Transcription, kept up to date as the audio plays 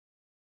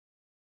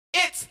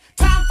It's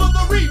time for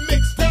the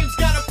remix. Dame's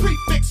got a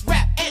prefix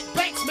rap. Ant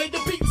Banks made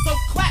the beat, so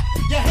clap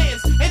your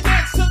hands and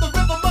dance to the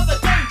rhythm of the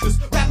dangerous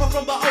rapper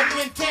from the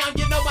Oakland town.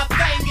 You know my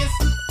thing is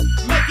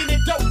making it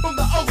dope from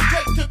the O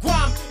straight to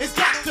Guam. It's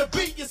got to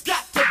be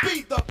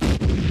the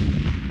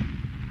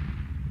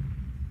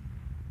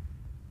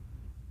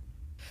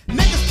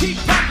niggas keep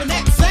popping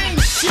that same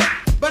shit,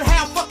 but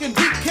how fucking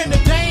deep can the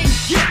Dame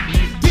get?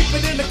 Deeper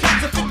than the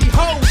cops of 50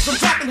 hoes. I'm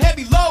dropping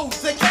heavy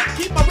loads. They can't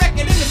keep my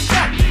record in the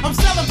stock. I'm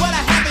selling, but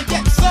I haven't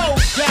yet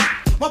sold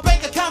out. My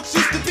bank accounts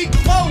used to be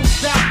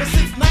closed out, but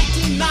since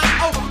 1990,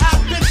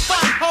 I've been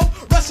fine, ho.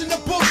 Rushing the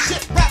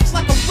bullshit raps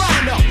like a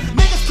rhino.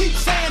 Niggas keep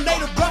saying they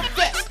the rough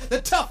vest,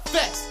 the tough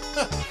vest,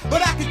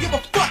 but I could give a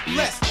fuck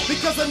less,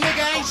 because a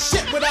nigga ain't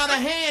shit without a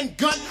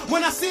handgun.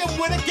 When I see him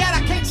with a gat,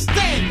 I can't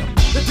stand him.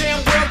 The damn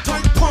world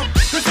turned punk,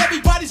 cause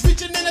everybody's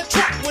reaching in the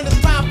trunk when it's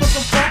time for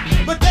some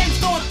funk. But Dame's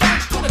throwing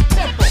thanks to the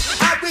temple.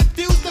 I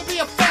refuse to be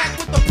a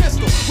fag with a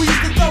pistol. We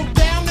used to throw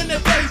down in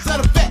the days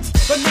of the vets,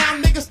 but now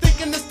niggas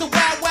thinking it's the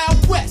Wild Wild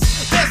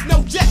West. There's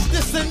no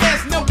justice and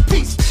there's no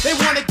peace. They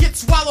wanna get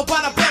swallowed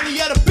by the belly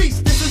of the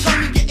beast. This is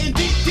only getting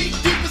deep, deep,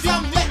 deep as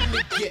I'm letting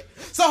it get.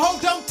 So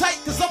hold on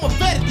tight, cause I'm a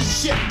vet at this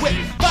shit with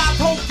 5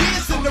 whole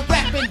years in the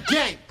rapping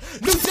game.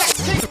 New Jack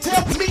can't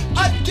tell me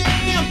a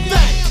damn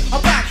thing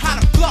about how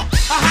to flow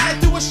or how to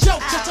do a show.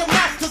 Shut your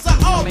mouth, cause I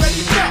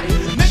already know.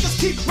 Niggas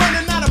keep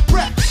running out of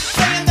breath,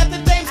 saying that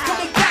the Dame's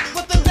coming back,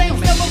 but the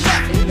Dame's never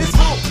left his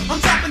home. I'm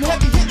dropping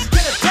heavy hits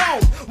to the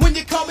dome. When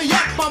you call me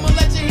up, I'ma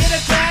let you hear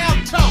the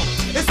down tone.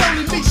 It's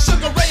only me,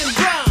 Sugar Ray and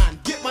Ron.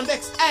 Get my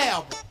next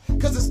album,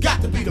 cause it's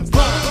got to be the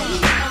bomb.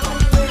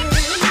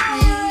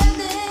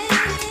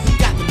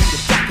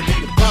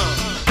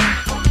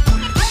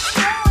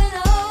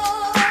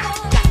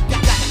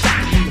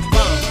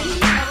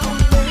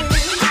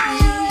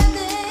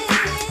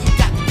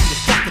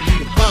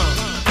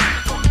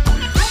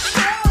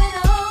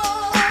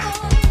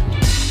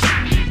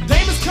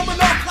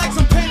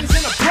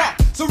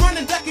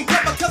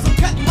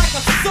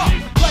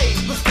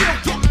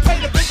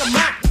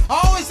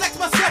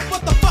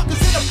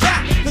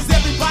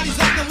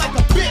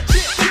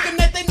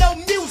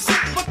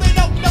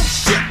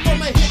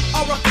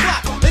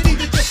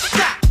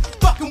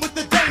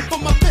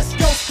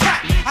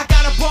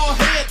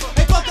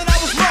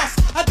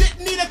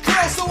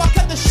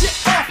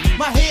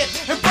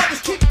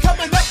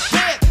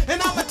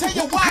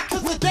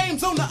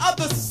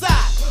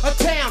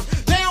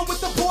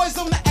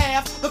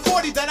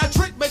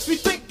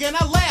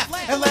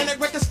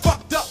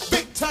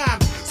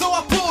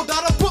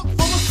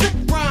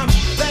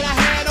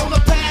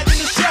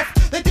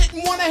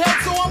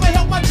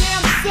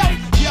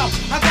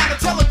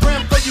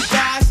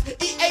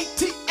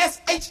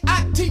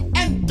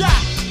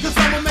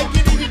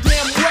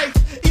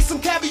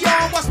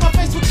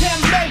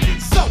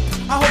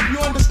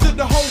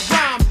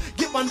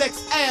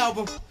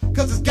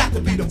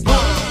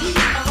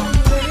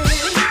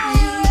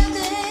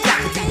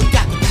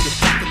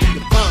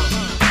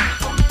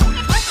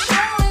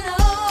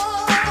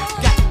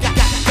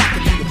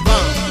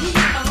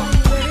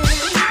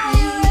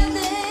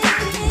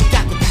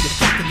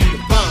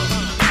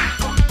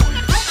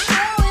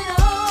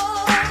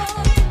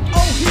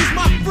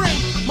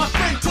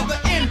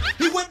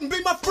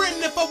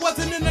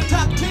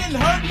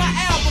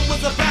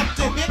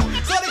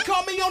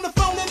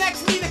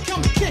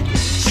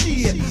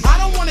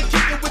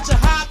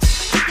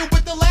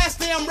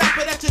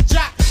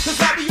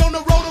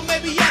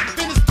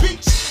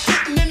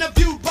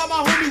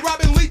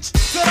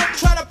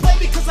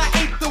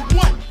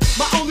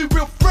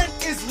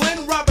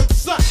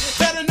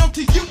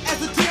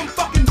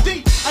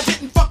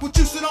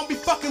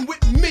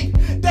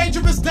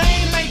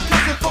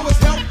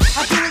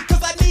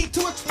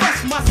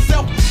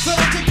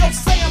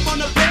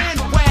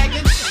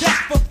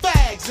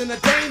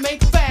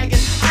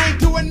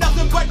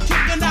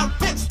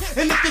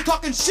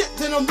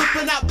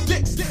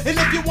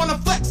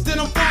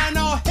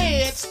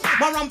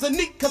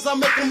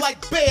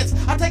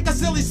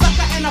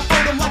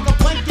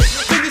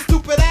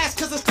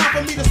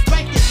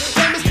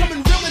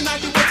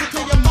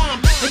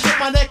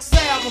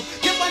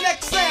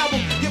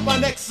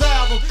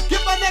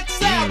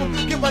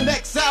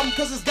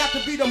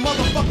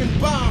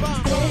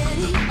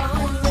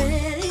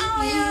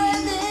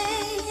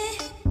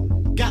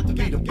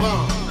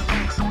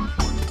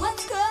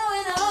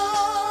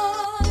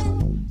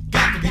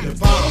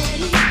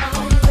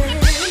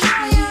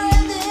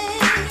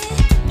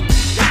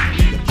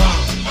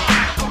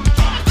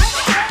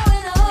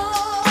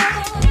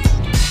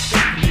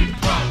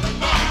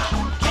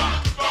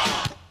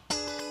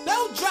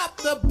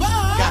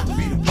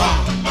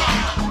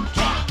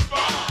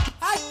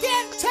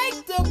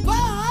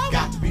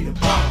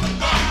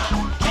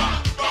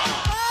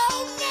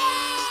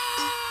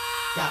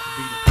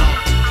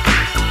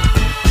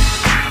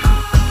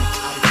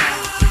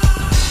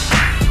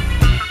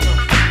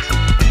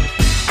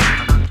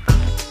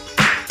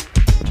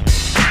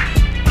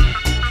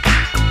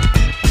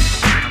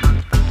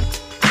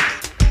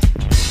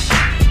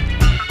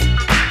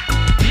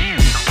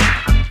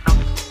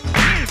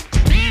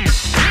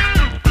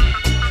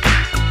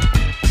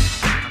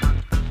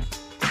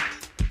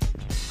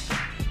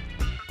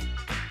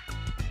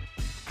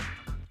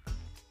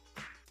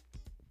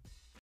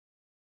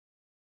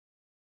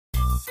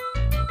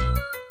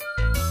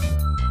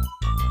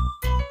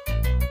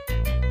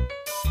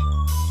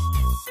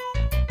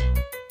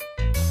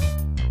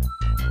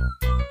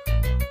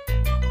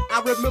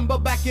 I remember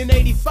back in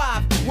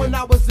 '85 when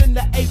I was in the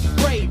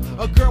 8th grade.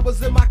 A girl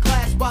was in my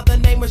class by the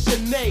name of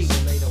Shenead.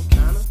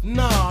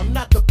 No, I'm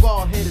not the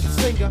bald-headed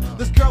singer.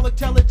 This girl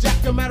intelligent,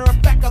 a matter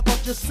of fact, I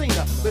thought you seen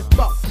her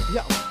before.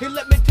 Yo, hey,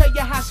 let me tell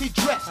you how she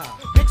dressed.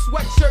 Big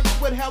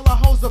sweatshirts with hella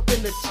hoes up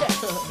in the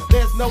chest.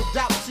 There's no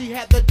doubt she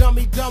had the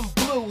dummy dumb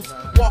blues,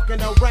 walking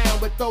around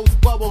with those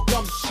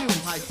bubblegum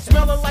shoes,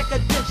 smelling like a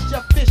dish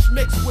of fish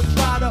mixed with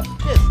dried up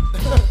piss.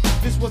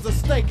 This was a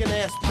stinking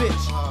ass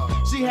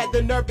bitch. She had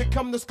the nerve to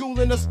come to school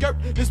in a skirt.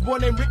 This boy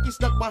named Ricky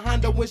snuck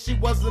behind her when she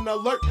wasn't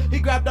alert. He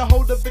grabbed a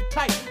hold of it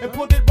tight and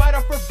pulled it right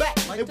off her back.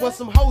 It was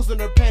some hoes in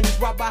her panties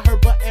right by her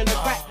butt and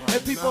her back.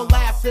 And people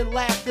laughed and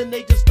laughed and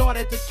they just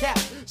started to cap.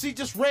 She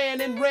just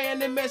ran and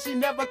man, she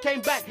never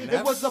came back.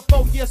 It was a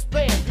 4-year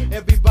span.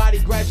 Everybody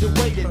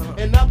graduated.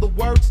 In other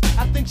words,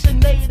 I think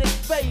Shenead had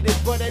faded.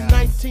 But in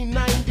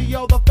 1990,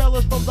 all the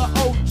fellas from the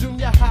old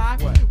junior high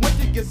went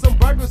to get some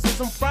burgers and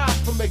some fries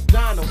from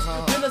McDonald's.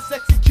 Then a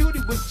sexy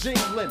cutie was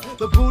jingling,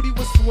 the booty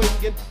was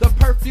swinging, the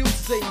perfume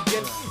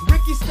singing.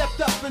 Ricky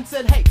stepped up and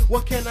said, hey,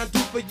 what can I do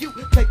for you?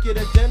 Take you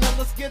to dinner,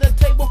 let's get a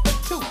table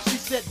for two. She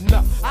said,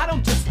 no, I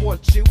don't just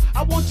want you,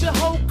 I want your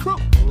whole crew.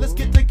 Let's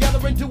get together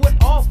and do what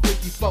all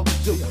freaky folks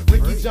do.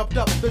 Ricky jumped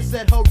up and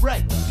said,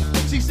 hooray.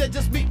 She said,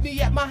 just meet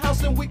me at my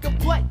house and we can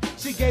play.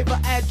 She gave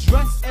her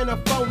address and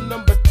her phone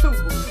number too.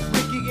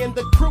 Ricky and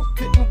the crew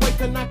couldn't wait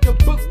to knock her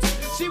boots.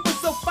 She was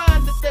so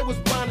fine that they was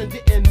blind and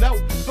didn't know.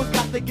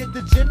 Forgot to get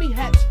the Jimmy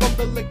hats from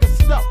the liquor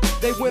store.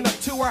 They went up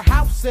to her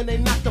house and they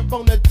knocked up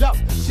on the door.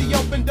 She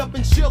opened up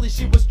and surely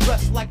she was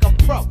dressed like a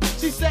pro.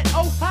 She said,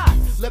 oh hi,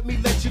 let me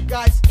let you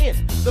guys in.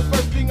 The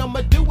first thing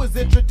I'ma do is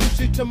introduce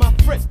you to my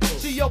friend.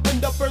 She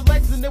opened up her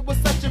legs and it was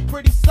such a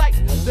pretty sight.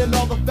 Then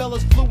all the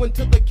fellas flew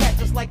into the cat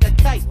just like a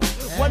kite.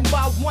 One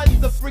by one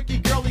the freaky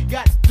girlie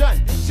got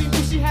done. She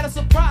knew she had a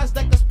surprise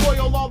that could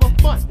spoil all the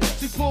fun.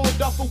 She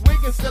pulled off a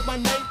wig and said, my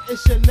name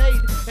is Shenead.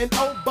 And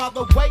oh, by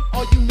the way,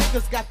 all you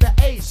niggas got the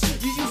A's.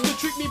 You used to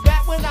treat me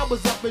bad when I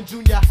was up in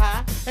junior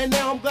high. And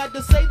now I'm glad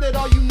to say that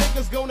all you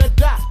niggas gonna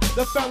die.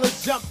 The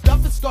fellas jumped up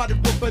and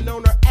started whooping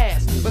on her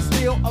ass. But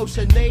still, oh,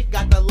 Shenead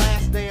got the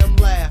last damn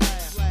laugh.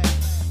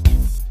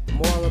 The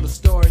moral of the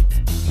story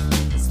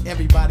is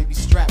everybody be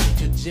strapped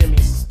with your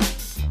jimmies.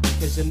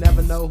 Cause you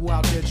never know who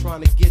out there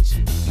trying to get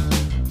you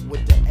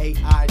with the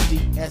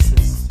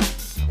AIDS's.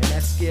 And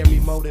that scared me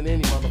more than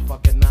any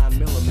motherfucking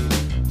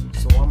 9mm.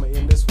 So I'ma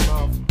end this one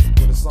off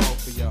with a song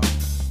for y'all.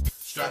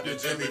 Strap your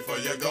Jimmy for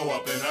you go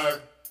up in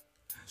her.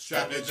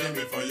 Strap your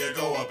Jimmy for you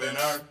go up in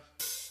her.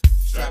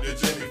 Strap your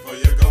Jimmy for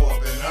you go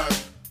up in her.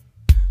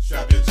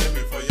 Strap your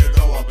Jimmy for you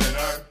go up in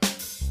her.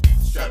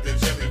 Strap your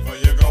Jimmy for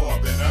you go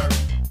up in her.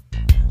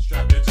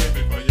 Strap your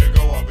Jimmy for you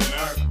go up in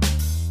her.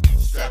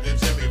 Strap your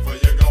Jimmy for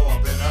you go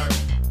up in her.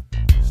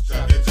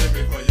 Strap your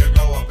Jimmy for you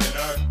go up in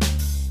her.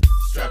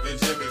 Strap your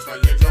Jimmy for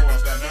you go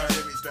up in her.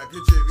 Strap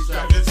your Jimmy,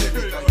 strap your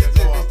Jimmy for you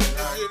go up in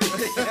her.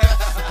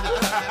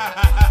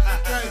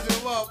 Crazy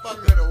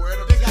motherfucker.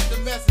 They got the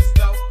message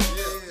though.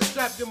 Yeah.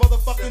 Strap your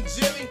motherfucking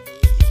Jimmy,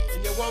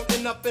 and you won't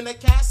end up in a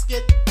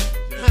casket.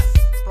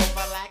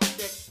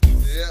 Prophylactic.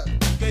 Yeah.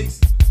 Peace.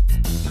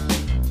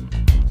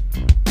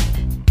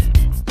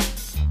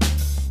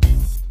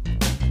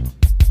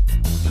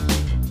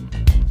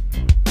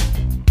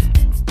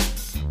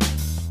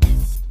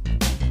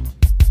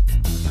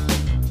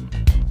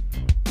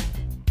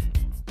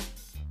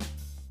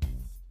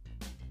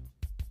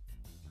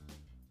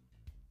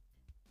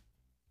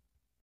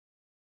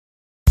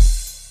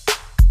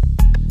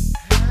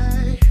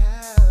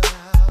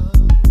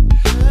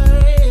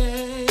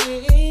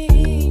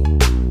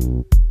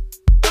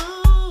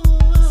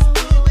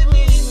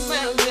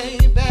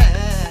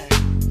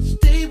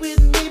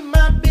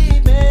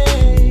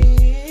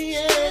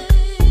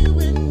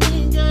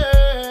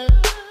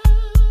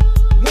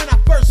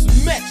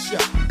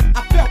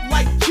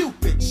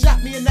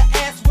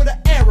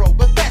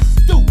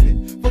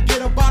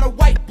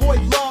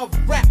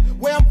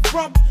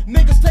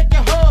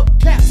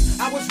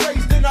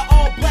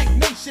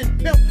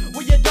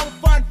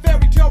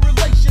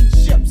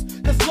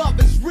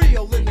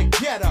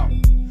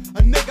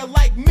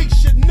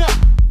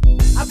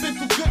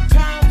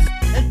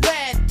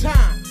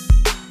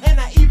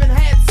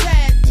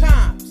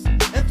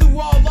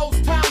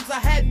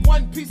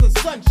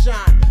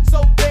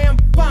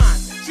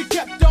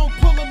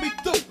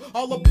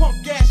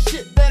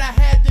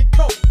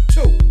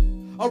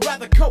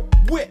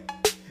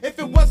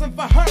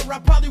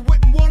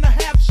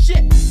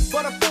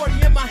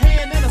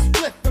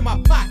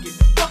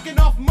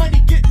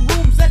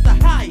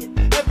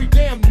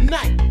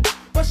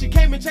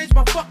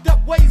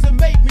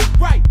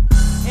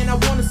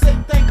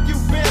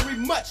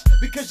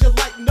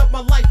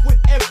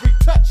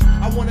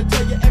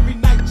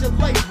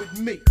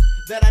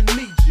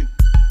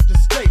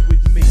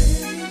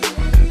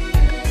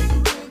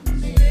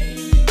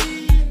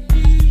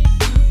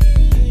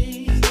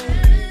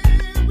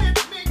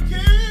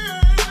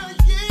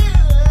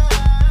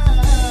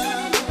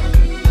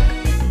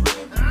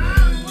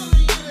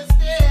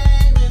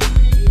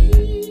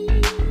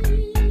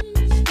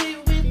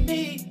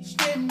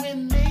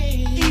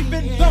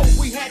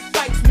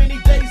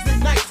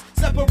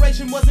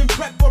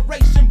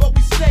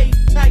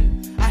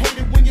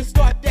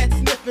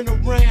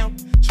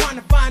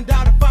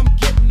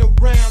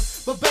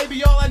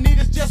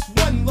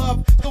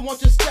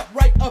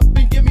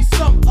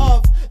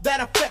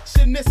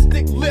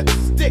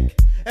 lipstick.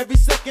 Every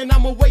second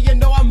I'm away, you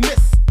know I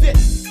missed it.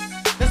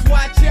 That's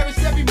why I cherish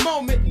every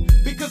moment,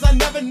 because I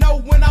never know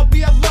when I'll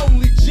be a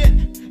lonely jit.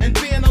 And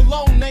being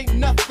alone ain't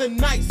nothing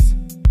nice.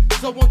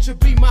 So won't you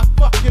be my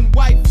fucking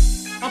wife?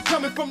 I'm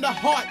coming from the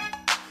heart,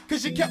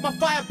 cause you kept my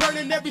fire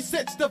burning ever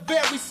since the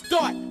very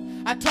start.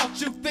 I taught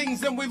you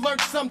things and we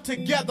learned some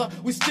together.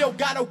 We still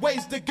got a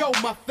ways to go,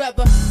 my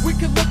feather. We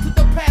can look to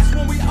the past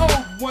when we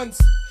old ones,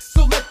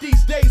 so let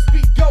these days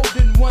be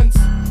golden ones.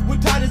 We're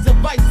tired as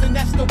advice and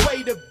that's the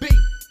way to be.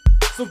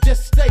 So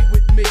just stay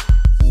with me.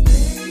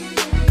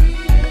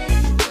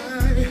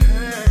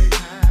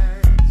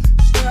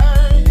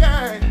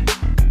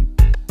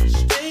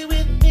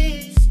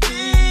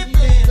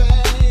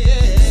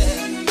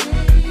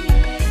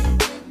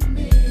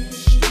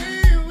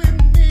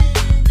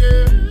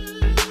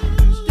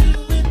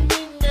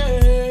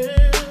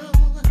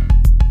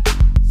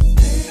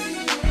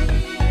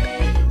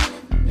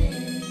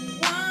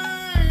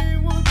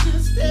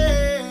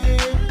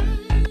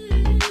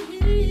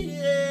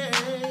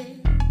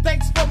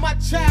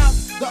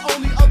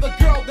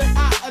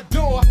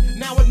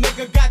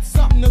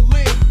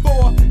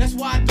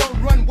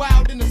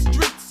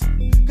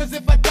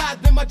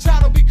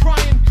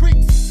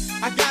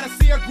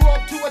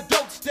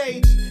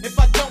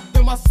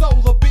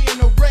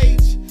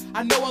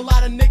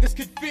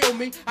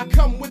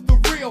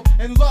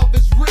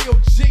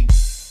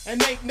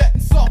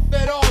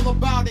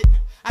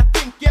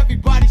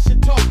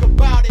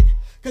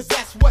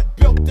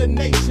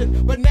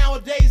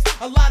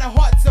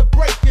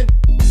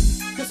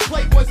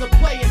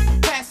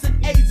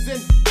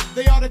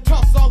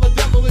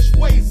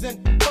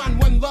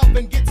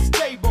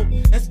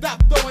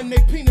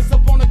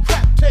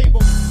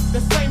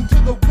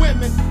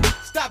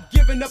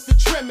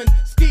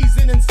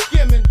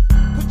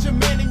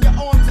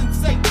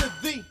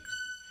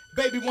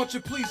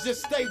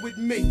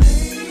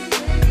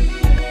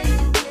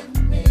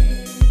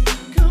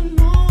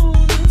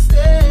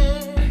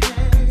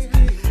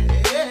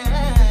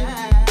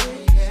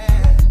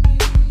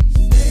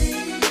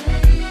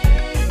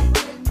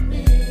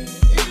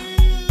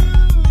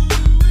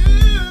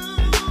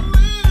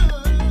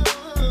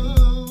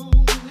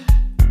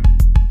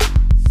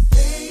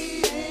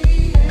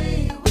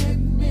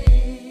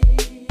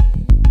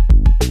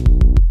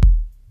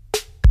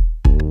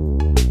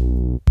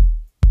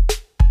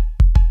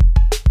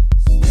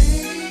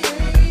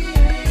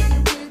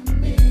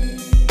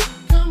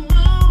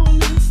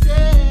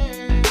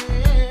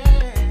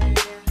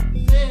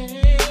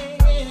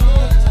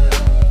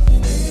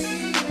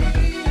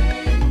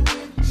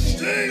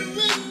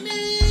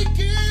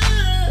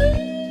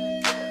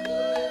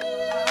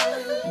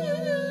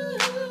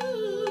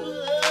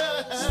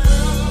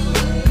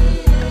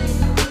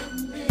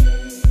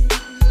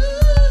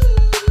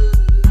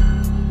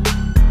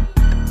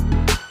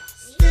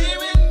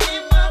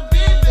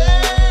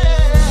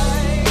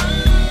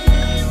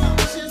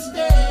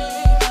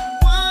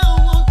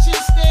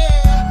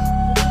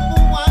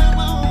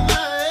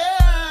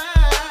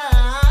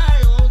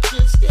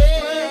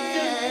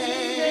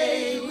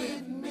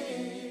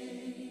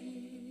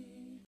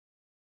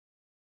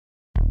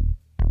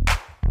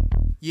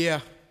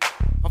 Yeah,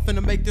 I'm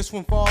finna make this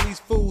one for all these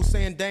fools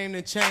saying Dame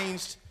done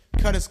changed,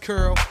 cut his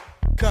curl,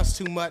 cuss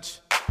too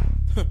much.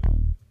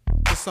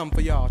 Here's something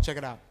for y'all, check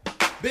it out.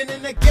 Been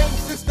in the game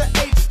since the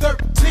age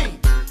 13.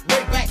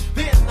 Way back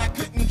then I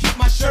couldn't keep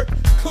my shirt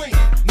clean.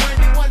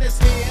 91 is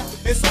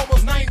here, it's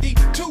almost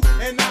 92,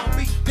 and I'll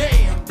be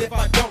damned if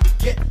I don't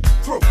get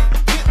through.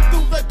 Get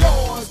through the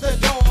doors, the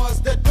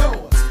doors, the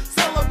doors.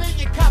 Sell 1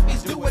 million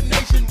copies, do a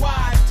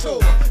nationwide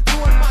tour.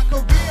 During my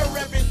career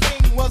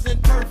everything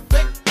wasn't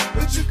perfect,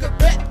 but you could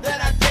bet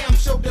that I damn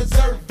sure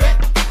deserve it.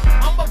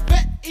 I'm a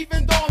vet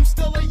even though I'm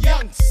still a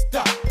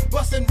youngster,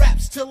 busting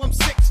raps till I'm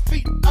 6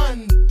 feet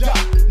under.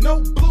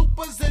 No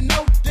bloopers and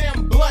no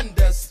damn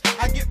blunders.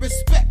 I get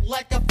respect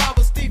like if I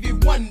was Stevie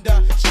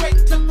Wonder.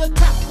 Straight to the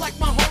top like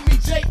my homie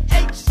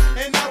J.H.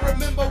 And I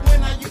remember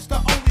when I used to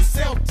only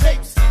sell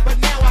tapes, but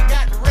now I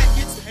got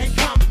records and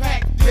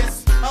compact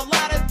discs. A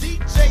lot of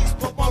DJs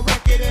put my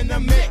record in the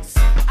mix.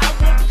 I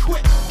won't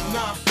quit,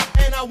 nah,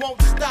 and I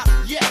won't stop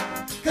yet,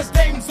 cause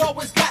Dame's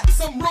always got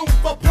some room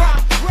for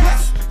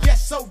progress.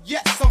 Yes, oh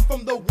yes, I'm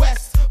from the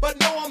West, but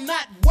no, I'm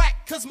not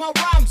whack, cause my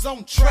rhyme's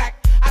on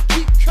track. I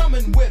keep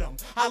coming with them,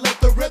 I let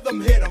the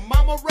rhythm hit them.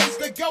 I'm a race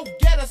to go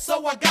getter,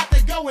 so I got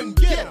to go and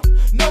get them.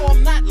 No,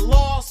 I'm not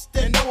lost,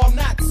 and no, I'm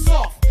not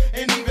soft.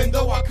 And even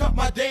though I cut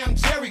my damn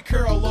Jerry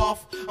curl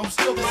off, I'm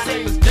still the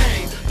same as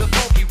Dame, the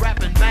funky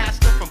rapping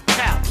master from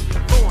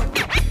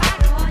California.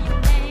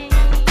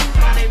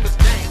 My name is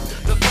Dame,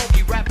 the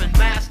funky rapping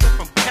master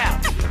from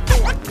California.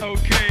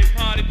 Okay,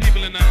 party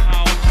people in the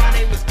house. My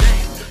name is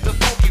Dame, the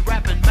funky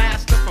rapping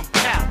master from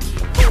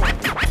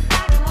California.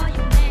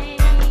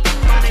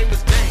 My name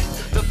is Dame,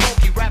 the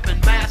funky rapping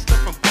master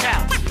from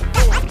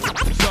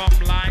California.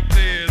 Something like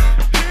this.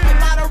 A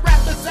lot of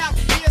rappers out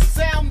here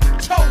sound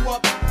toe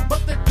up,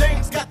 but the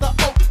Dame's got the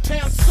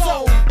Oaktown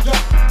sold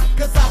up.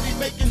 Cause I'll be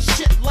making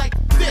shit like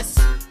this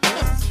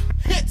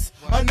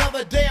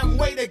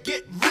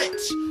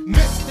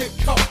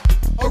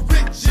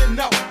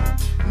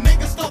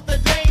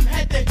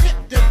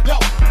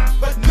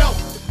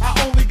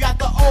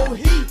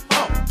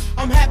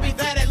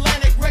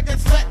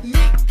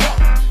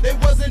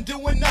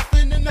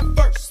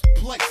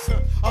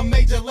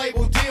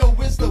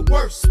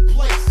first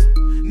place.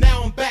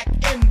 Now I'm back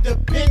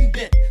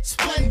independent,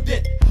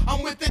 splendid.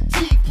 I'm with the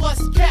T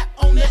plus cap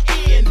on the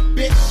end,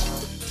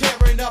 bitch.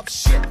 Tearing up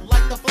shit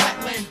like the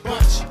Flatland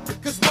bunch.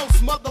 Cause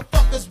most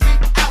motherfuckers be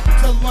out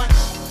to lunch.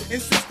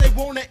 And since they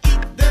wanna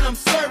eat, then I'm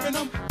serving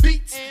them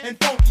beats and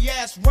funky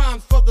ass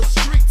rhymes for the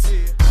streets.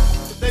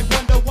 They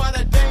wonder why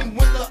the dame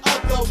went the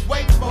other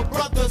way. My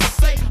brothers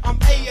say I'm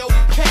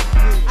A-OK.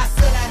 I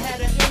said I had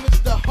an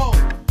image to hold.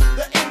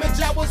 The image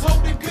I was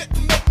holding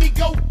couldn't make me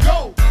go.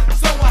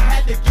 So I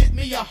had to get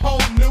me a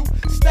whole new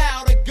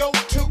style to go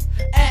to.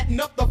 Adding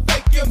up the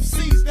fake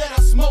MCs that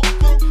I smoke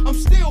through. I'm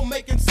still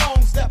making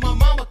songs that my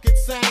mama could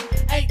sing.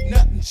 Ain't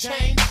nothing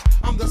changed,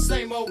 I'm the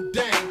same old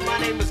dame. My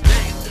name is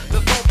Dame,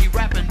 the funky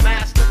rapping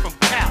master from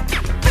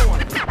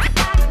California.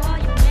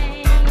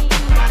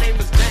 My name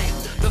is Dame,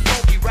 the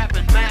funky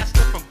rapping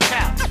master from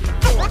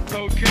California.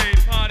 Okay,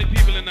 party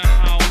people in the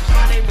house.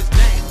 My name is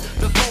Dame,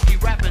 the funky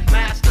rapping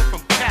master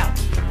from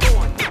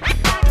California.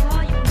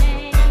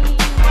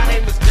 My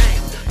name is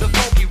Dame, the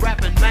funky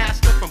rapping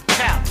master from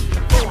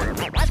California.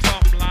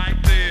 Something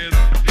like this.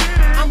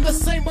 I'm the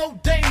same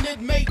old dame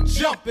that made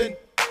jumpin'.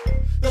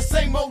 The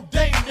same old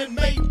dame that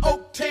made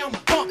Oaktown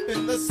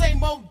bumpin'. The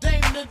same old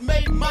dame that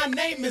made My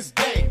Name is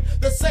Dame.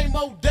 The same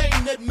old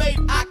dame that made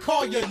I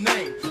Call Your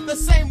Name. The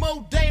same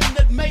old dame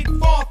that made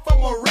Far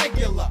From a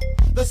Regular.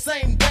 The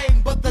same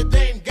dame, but the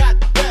dame got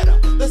better.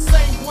 The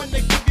same one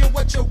that give you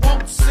what you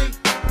won't see.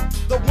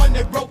 The one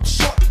that wrote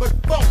short but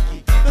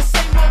funky. The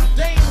same old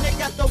dame that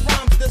got the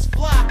rhymes that's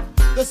fly.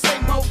 The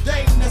same old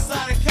dame that's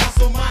out of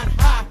Castle Mine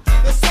High.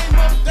 The same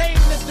old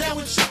dame that's down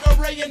with Sugar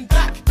Ray and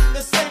Doc.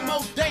 The same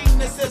old dame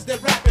that says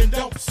that rapping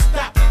don't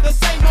stop. The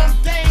same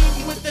old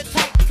dame with the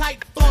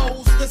tight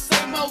flows. The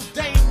same old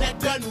dame that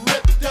done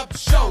ripped up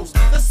shows.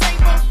 The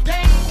same old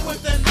dame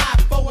with an eye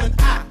for an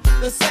eye.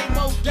 The same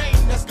old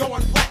dame that's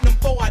going platinum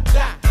before I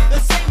die. The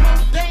same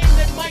old dame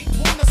that might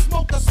wanna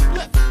smoke a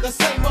split. The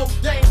same old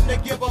dame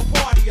that give a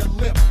party a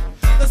lip.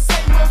 The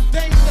same old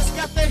dame that's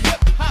got the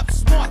hip hop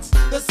smarts.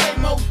 The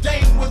same old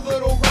dame with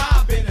little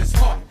Rob in his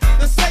heart.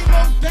 The same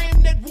old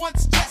dame that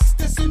wants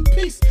justice and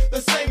peace.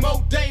 The same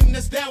old dame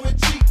that's down with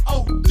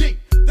G.O.D.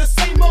 The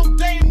same old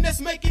dame that's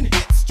making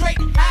hits straight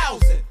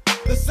housing.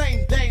 The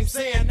same dame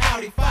saying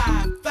Audi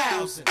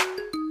 5000.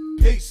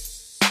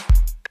 Peace.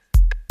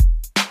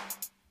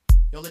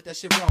 Yo, let that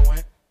shit roll,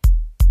 eh?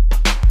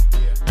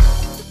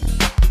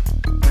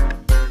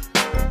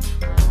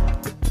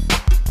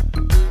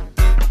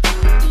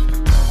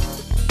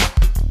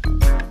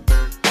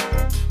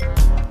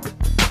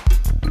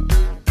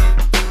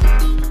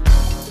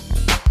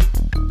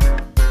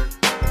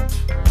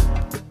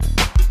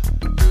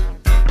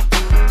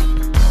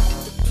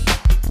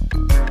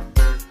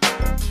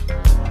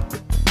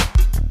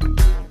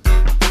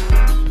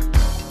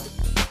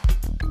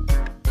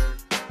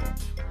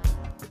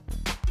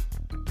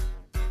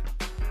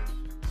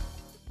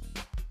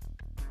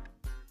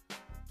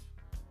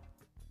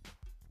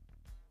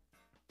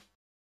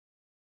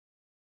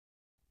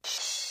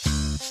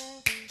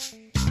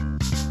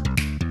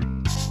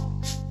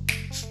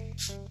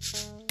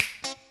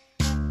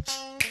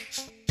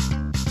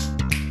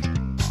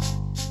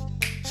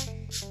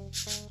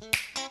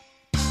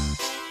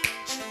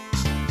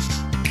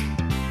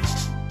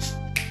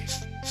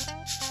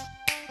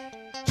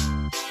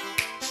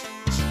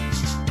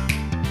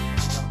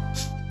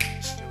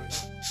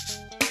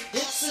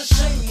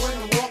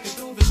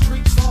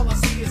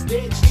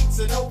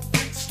 And old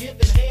freaks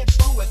giving head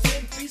for a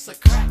 10 piece of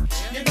crack.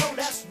 You know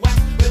that's whack,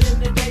 but in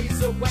the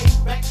days of way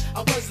back, I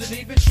wasn't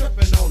even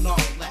tripping on all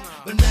that.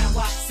 But now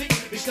I see,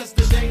 because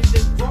the dame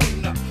done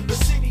grown up. The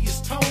city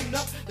is toned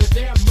up, the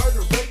damn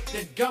murder rate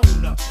done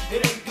gone up.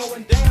 It ain't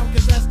going down,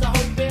 cause that's the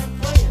whole damn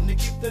plan, to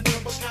keep the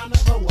number kinda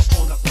low up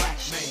on a black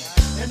man.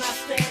 And I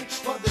stand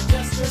for the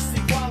justice,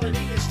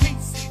 equality, and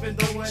peace, even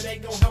though it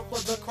ain't gon' help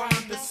for the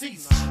crime to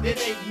cease. It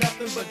ain't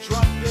nothing but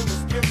drug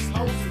dealers, pimps,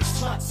 hoes, and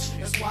sluts.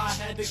 That's why I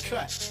had to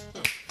cut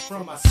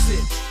from my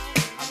city.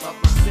 I love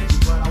my city,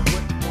 but I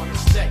wouldn't wanna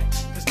stay,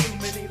 cause too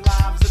many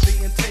lives are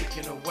being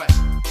taken away.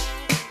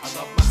 I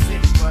love my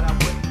city, but I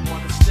wouldn't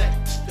wanna stay,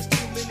 cause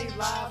too many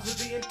lives are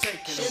being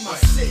taken away. In my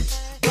city,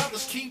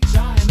 brothers keep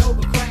dying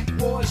over crack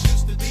wars.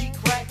 Used to be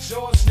crack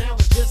jaws, now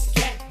it's just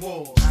cat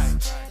wars.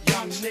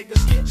 Young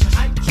niggas getting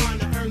hype, trying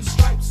to earn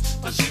stripes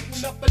by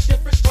shooting up a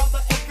different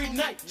brother every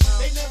night.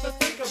 They never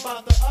think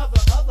about the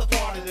other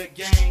part of the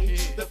game.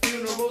 The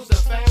funerals, the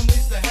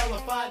families, the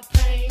hellified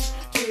pain.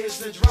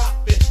 Tears are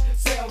dropping,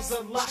 sales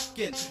are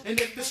locking. And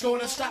if it's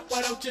gonna stop,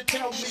 why don't you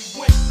tell me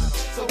when?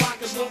 So I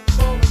can look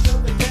forward to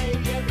the day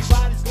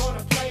everybody's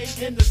gonna play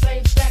in the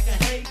same stack of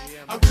hay.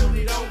 I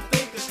really don't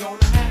think it's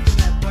gonna happen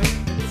that way,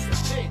 but it's a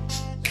thing.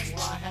 That's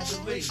why I had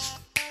to leave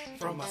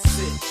from my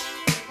city.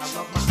 I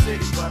love my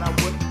city, but I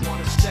wouldn't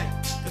wanna stay,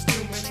 cause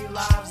too many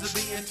lives are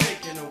being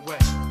taken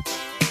away.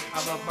 I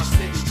love my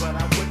city, but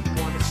I wouldn't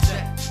wanna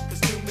stay, cause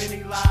too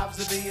many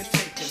lives are being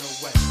taken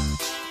away.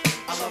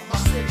 I love my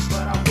city,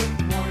 but I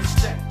wouldn't wanna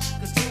stay,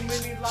 cause too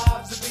many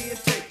lives are being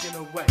taken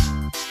away.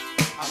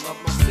 I love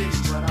my city,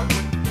 but I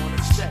wouldn't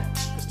wanna stay,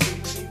 cause too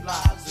many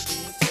lives are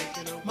being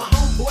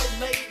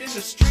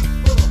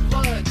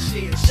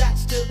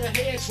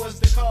it was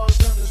the cause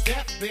of his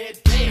deathbed.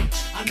 Damn,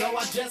 I know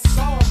I just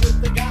saw him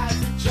with the guys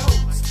at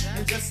Joe's.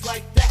 And just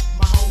like that,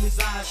 my homie's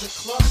eyes are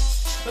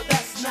closed. But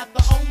that's not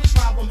the only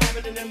problem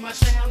happening in my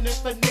town.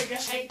 If a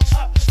nigga ain't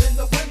up, then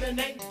the women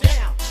ain't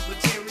down.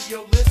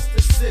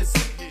 Materialistic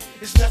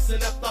is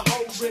messing up the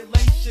whole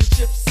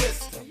relationship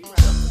system.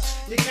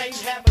 You can't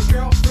have a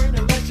girlfriend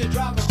unless you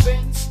drive a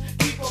Benz.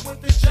 Keep up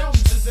with the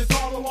Joneses and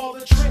follow all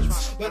the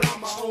trends. But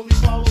I'ma only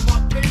follow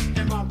my pen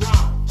and my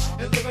rhyme,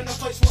 and live in a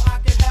place where I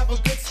can have a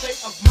good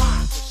state of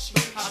mind.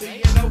 I'll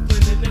be in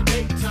Oakland in the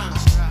daytime,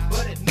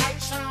 but at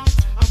nighttime,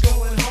 I'm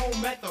going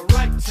home at the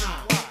right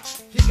time.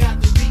 You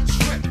got to be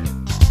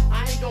tripping.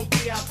 I ain't gonna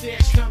be out there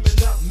coming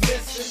up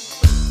missing,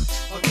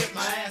 or get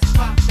my ass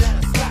popped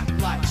at a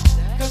stoplight.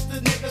 Cause the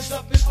niggas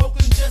up in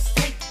Oakland just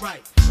ain't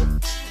right.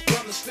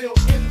 Brothers feel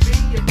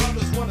envy and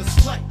brothers wanna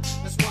slay.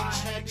 That's why I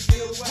had to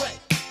get away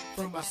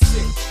from my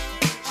city.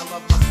 I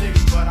love my city,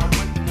 but I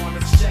wouldn't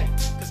wanna stay.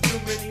 Cause too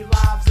many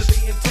lives are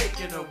being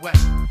taken away.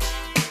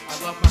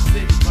 I love my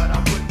city, but I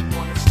wouldn't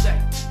wanna stay.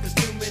 Cause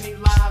too many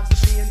lives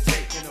are being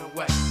taken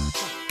away.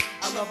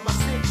 I love my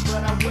city,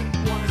 but I wouldn't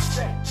wanna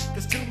stay.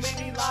 Cause too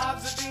many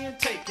lives are being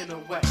taken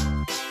away.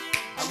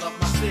 I love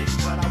my city,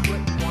 but I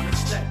wouldn't wanna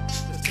stay.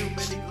 Cause too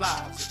many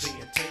lives are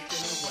being taken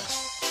away.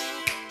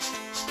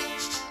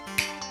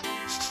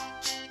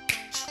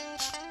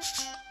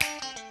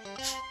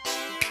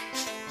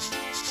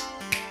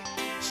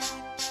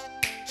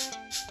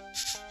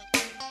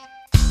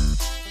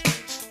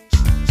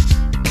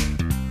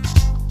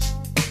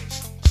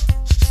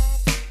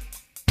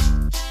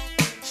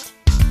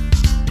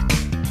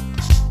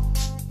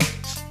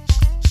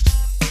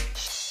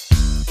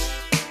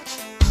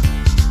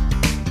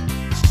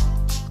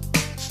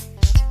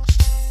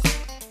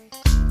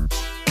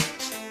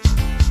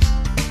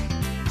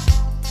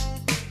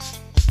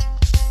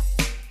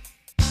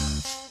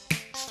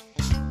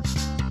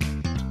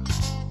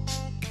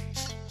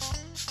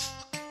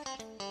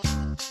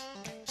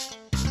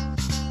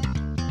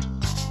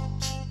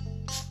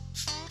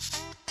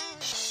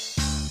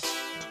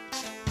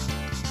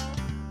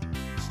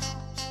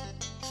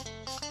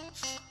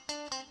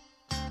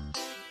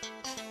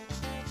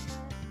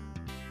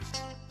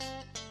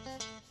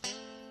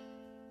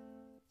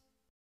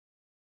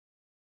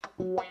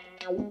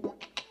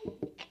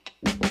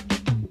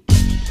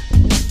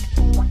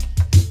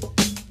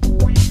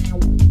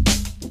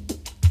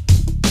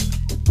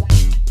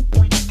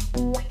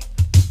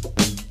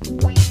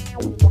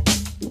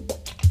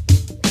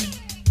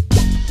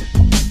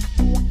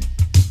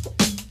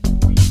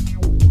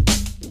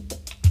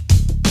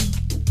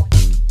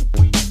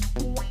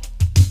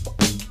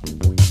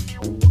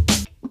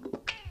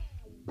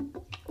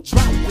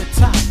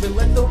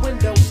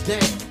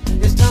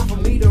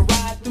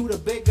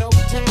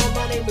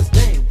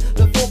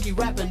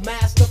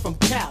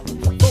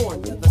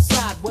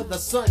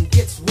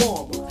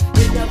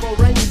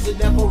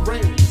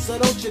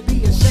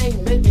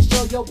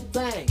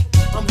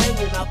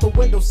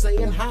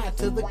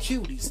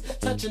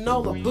 Touching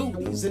all the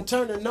booties and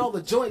turning all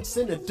the joints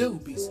into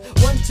doobies.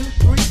 1, 2,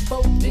 3,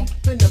 4 deep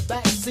in the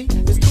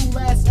backseat. It's Cool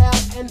Ass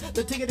Al and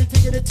the tickety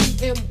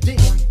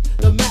TMD.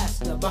 The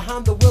master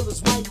behind the wheel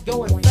is white,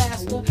 going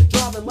faster,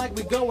 driving like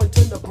we going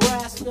to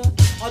Nebraska.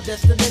 Our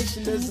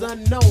destination is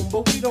unknown,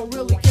 but we don't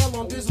really care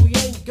long as we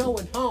ain't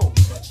going home.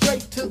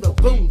 Straight to the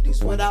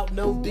boondies without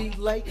no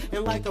delay,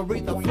 and like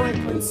Aretha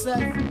Franklin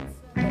said,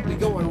 we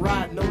going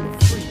riding on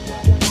the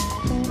freeway.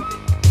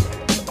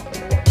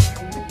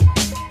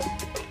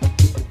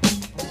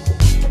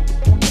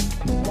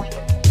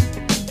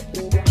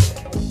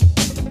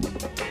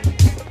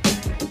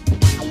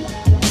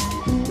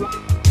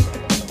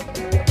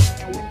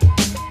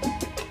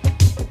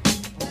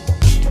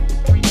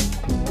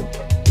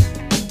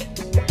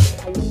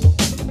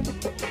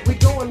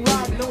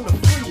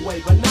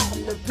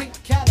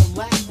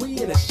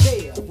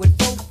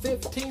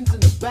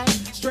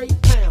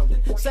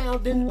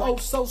 Oh,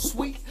 so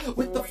sweet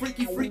with the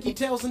freaky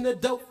tails and the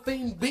dope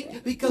fiend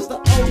beat. Because the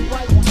old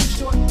white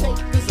too-short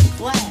tape is a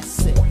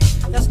classic.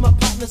 That's my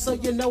partner, so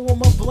you know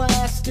I'ma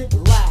blast it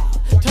loud.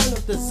 Turn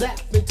up the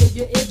zap until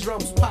your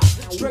eardrums pop.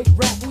 Straight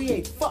rap, we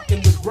ain't fucking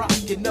with rock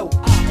and no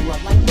opera.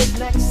 Like Nick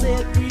Nack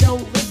said, we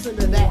don't listen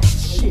to that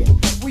shit.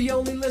 We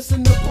only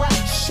listen to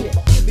black shit.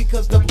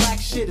 Because the black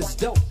shit is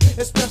dope.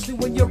 Especially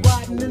when you're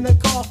riding in a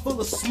car full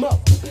of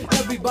smoke.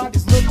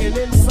 Everybody's looking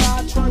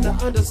inside, trying to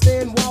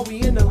understand why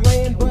we in the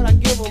land. But I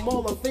give them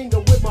all a finger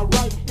with my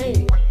right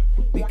hand.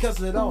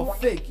 Because it all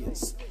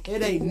figures.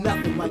 It ain't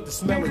nothing like the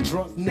smell of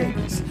drunk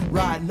niggas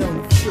riding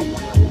on the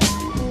freeway.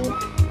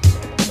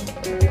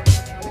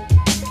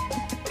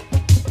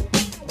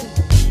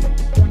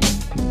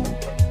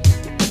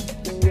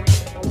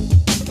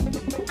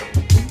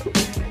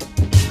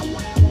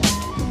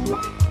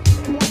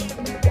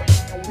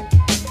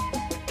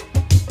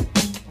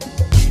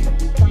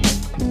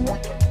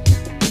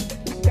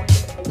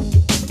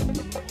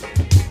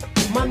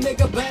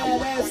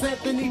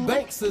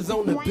 is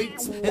on the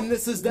beats, and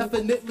this is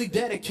definitely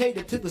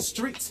dedicated to the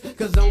streets,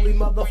 cause only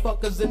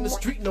motherfuckers in the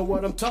street know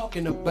what I'm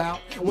talking about.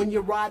 When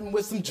you're riding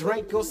with some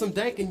drink or some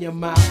dank in your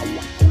mouth,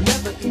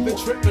 never even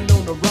tripping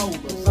on the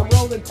rollers. I'm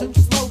rolling too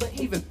slow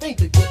to even think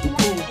of getting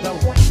pulled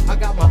over. I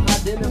got my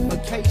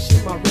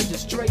identification, my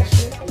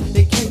registration.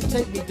 They can't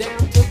take me down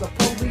to the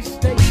police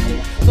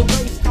station, so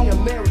raise the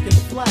American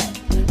flag.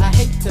 I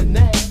hate to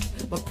nag,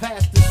 but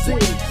pass the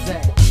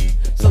zigzag,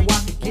 so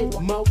I could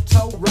get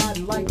moto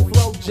riding like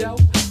Flojo.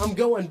 I'm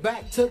going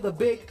back to the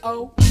big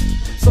O,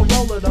 so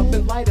roll it up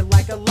and light it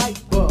like a light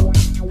bulb,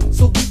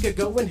 so we could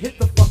go and hit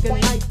the fucking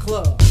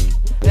nightclub.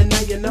 And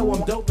now you know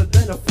I'm doper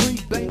than a free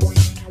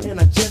base,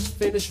 and I just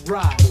finished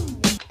riding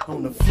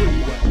on the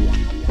freeway.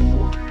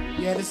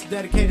 Yeah, this is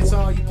dedicated to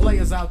all you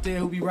players out there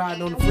who be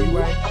riding on the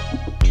freeway,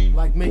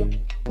 like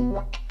me.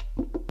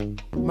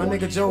 My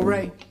nigga Joe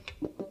Ray,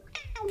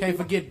 can't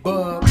forget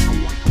Bub,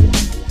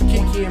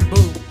 Kiki and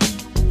Boo.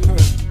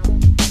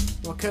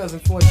 My cousin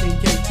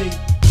 14KT,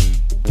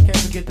 can't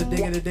forget the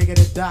digger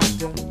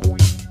doctor.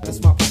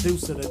 That's my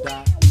producer, the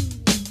doc.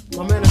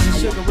 My manager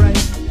Sugar Ray,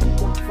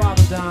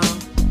 Father Dom,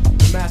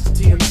 the Master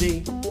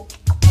TMD.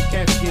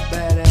 Can't forget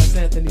badass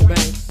Anthony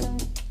Banks.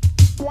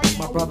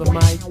 My brother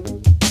Mike,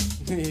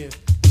 yeah.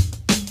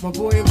 My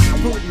boy MC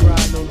Pooh be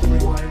riding on the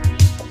freeway.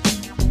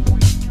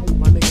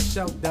 My nigga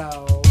Show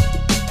Dog be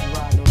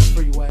riding on the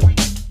freeway.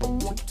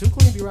 Too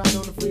Clean be riding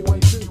on the freeway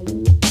too.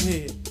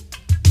 Yeah,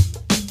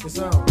 it's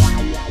on.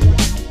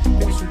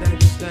 Niggas from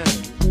Dangerous Down.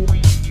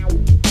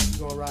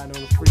 Gonna ride on the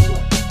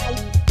freeway.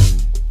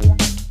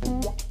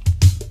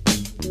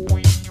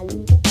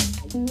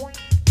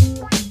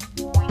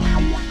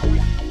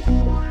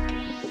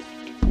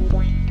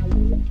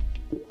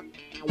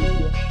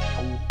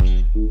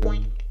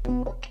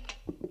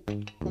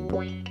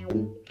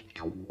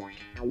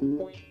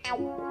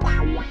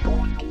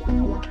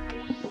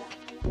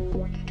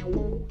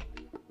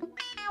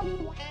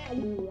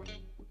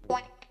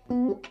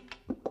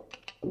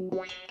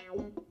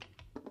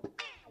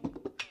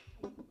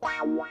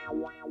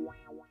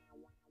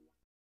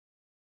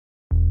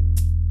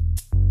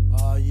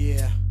 Oh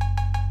yeah,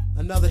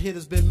 another hit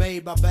has been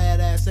made by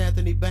badass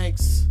Anthony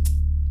Banks.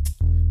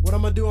 What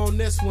I'm gonna do on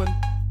this one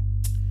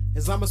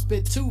is I'm gonna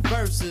spit 2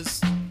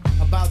 verses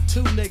about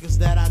 2 niggas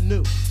that I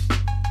knew.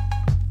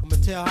 I'm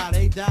gonna tell how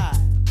they died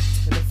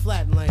in the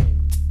Flatland.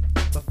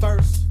 But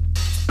first,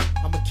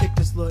 I'm gonna kick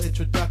this little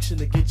introduction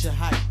to get you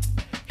hyped.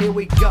 Here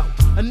we go,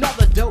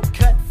 another dope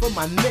cut for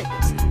my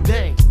niggas.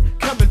 Dang,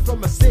 coming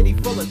from a city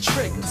full of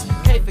triggers.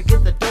 Can't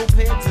forget the dope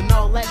heads and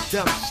all that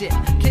dumb shit.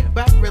 Kick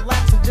back,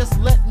 relax, and just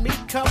let me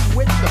come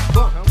with the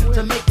bump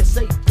to make it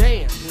say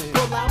damn.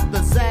 Pull out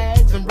the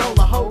zags and roll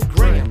a whole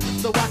gram,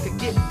 so I can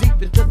get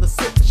deep into the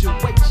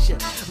situation.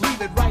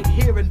 Leave it right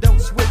here and don't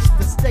switch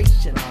the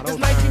station. It's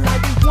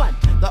 1991,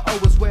 the O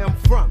is where I'm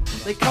from.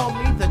 They call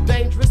me the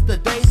dangerous, the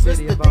dangerous,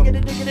 the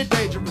diggity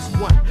dangerous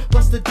one.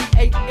 Plus the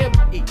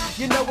D-A-M-E,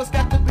 you know it's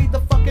got to be the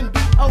fucking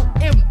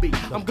B-O-M-B.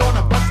 I'm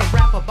gonna bust a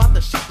rap about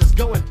the shit that's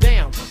going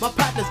down. My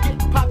partner's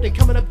getting popped and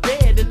coming up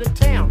dead in the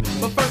town.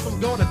 But first I'm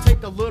gonna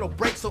take a little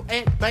break so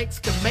Ant Banks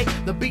can make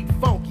the beat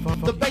funky.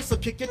 The bass will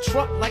kick your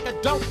trunk like a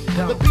donkey.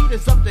 The beat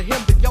is up to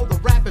him, but yo, the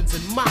rapping's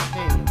in my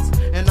hands.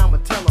 And I'ma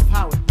tell him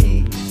how it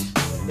is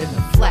in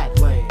the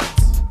Flatlands.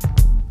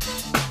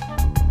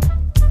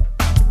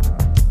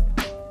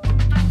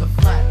 The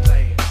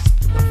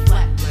Flatlands, the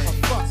Flatlands,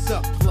 a fucked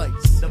up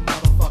place. The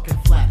motherfucking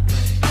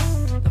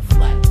Flatlands, the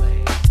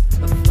Flatlands,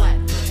 the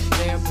Flatlands.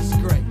 Damn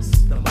disgrace,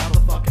 the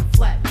motherfucking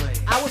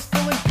Flatlands. I was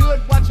feeling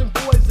good watching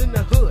boys in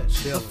the hood.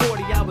 The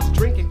 40 I was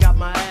drinking got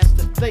my ass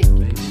to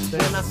thinking.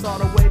 Then I saw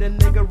the way the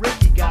nigga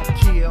Richie got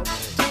killed.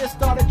 Tears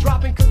started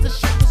dropping cause the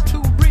shit was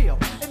too real.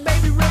 It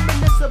made me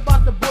reminisce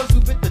about the boys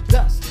who bit the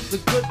dust. The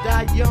good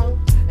die young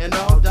and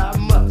all die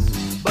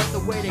must. But the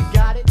way they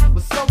got it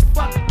was so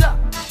fucked up.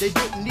 They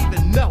didn't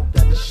even know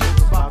that the shit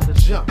was about to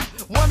jump.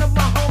 One of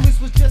my homies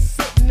was just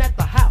sitting at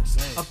the house,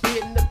 a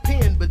bit in the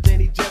pen, but then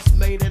he just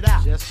made it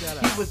out.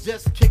 He was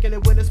just kicking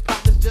it with his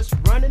partners, just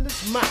running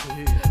his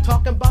mouth,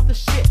 talking about the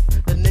shit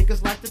the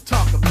niggas like to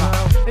talk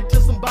about.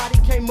 Until somebody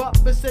came up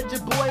and said,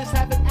 your boy is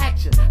having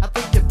action. I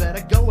think you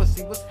better go and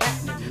see what's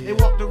happening. They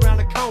walked around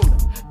the corner,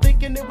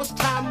 thinking it was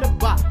time to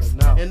box.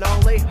 And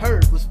all they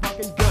heard was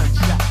fucking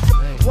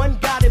gunshots. One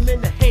got him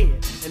in the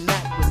head, and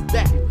that was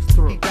that.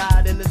 He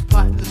died in his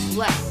partner's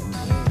lap.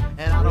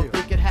 And I don't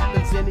think it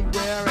happens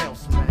anywhere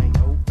else, man.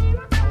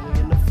 Only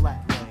in the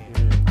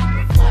Flatland.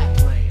 The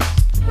Flatland,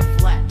 the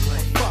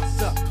Flatland,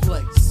 fucked up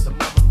place. The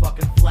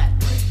motherfucking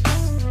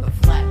Flatland. The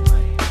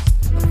Flatland,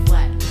 the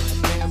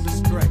Flatland, damn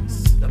disgrace.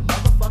 The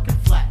motherfucking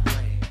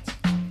Flatland.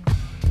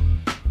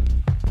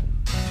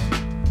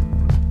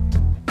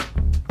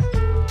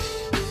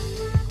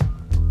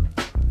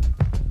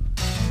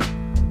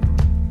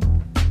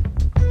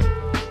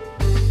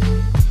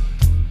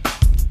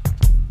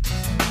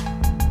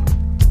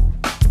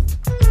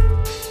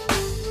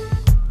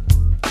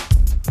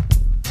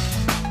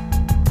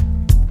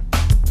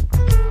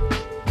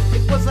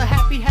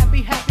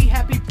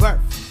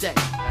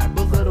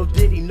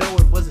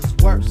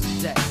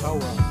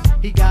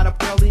 got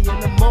up early in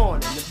the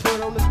morning and put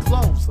on his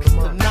clothes. Cause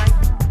tonight,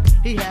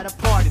 he had a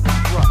party to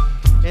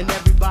throw. And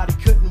everybody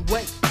couldn't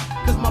wait.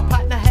 Cause my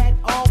partner had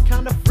all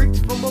kind of freaks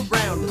from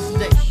around the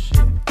state.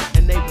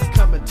 And they was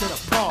coming to the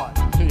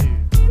party.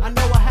 I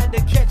know I had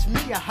to catch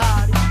me a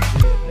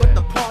hottie. But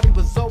the party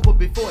was over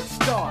before it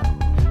started.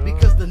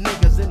 Because the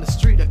niggas in the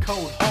street are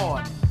cold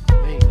hard.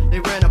 They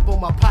ran up on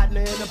my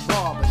partner in a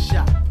barber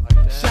shop.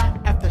 Shot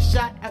after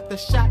shot after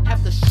shot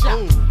after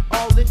shot.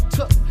 All it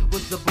took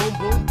was the boom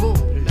boom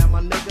boom. Now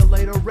my nigga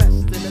laid to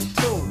rest in a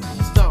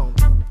tombstone.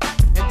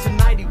 And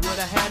tonight he would've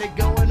had it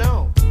going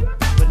on.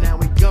 But now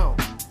he gone.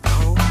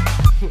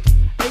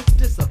 Ain't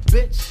this a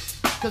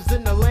bitch? Cause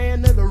in the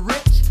land of the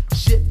rich,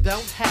 shit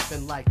don't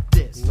happen like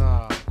this.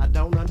 Nah. I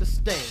don't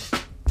understand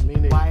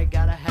why it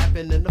gotta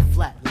happen in the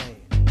Flatland.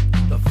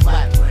 The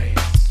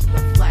Flatlands. The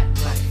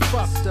Flatlands.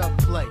 Fucked up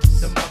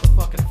place. The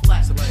motherfucking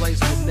Flatlands. It's a place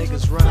where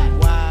niggas running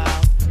wild.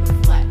 The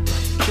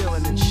Flatlands.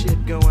 Killing and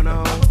shit going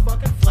on. The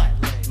motherfucking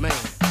Flatlands. Man.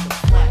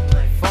 The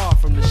Flatlands. Far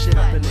from the shit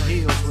up in the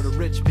hills where the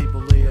rich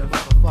people live. The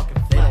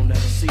motherfucking They don't never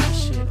see the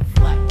shit.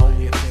 The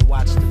only if they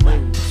watch the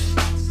news.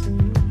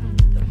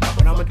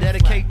 But I'ma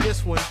dedicate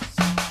this one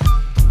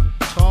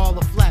to all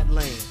the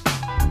Flatlands.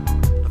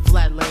 The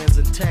Flatlands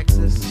in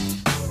Texas,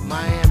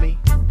 Miami,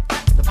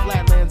 the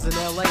Flatlands in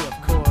LA,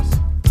 of course,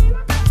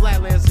 the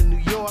Flatlands in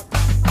New York,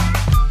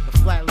 the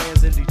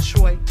Flatlands in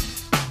Detroit,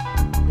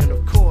 and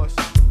of course,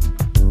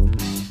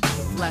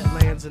 the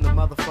Flatlands in the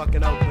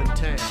motherfucking Oakland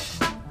town,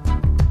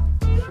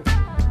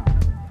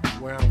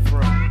 where I'm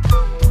from.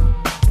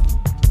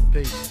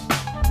 Peace.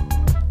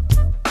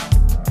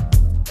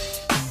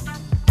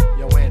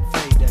 Yo, Aunt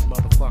Faye, that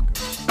motherfucker.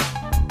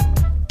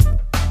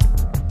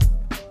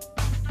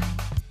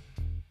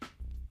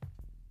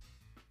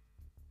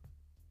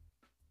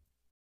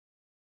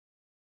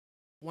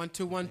 1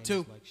 2 1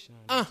 2.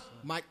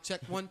 Mic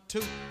check 1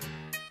 2.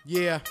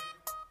 Yeah.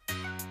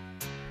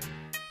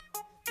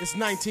 It's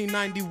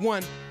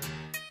 1991.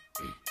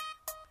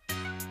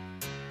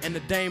 And the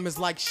dame is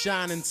like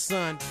shining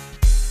sun.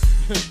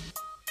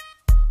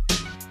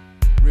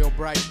 Real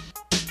bright.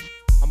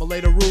 I'ma lay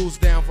the rules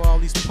down for all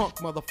these punk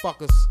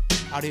motherfuckers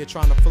out here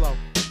trying to flow.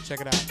 Check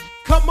it out.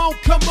 Come on,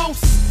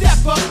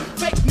 step up.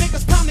 Fake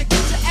niggas, time to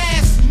get your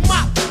ass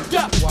mopped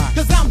up. Why?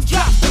 Cause I'm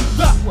dropping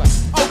the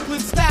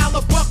Oakland style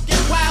of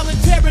bucking wild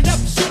and tearing up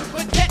shit,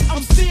 but yet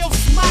I'm still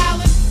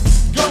smiling.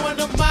 Going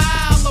a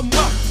mile a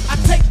month. I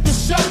take the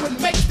show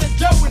and make the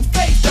dough and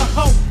fade the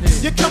hoe.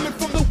 Yeah. You're coming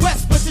from the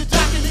west, but you're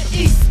jocking the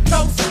east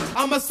coast.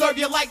 I'ma serve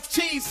you like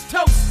cheese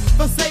toast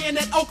for saying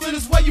that Oakland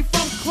is where you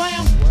from,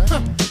 clown.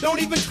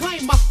 Don't even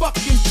claim my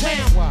fucking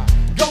town. Why?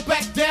 Go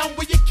back down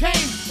where you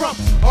came from,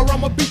 or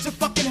I'ma beat your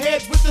fucking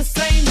head with the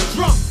same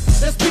drum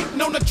that's beating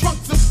on the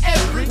trunks of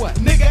every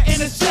nigga in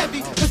a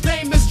Chevy. His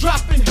name is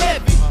dropping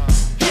heavy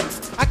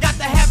hits. I got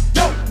to have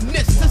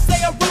dopeness to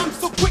say a rhyme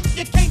so quick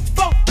you can't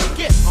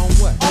focus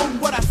on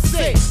what I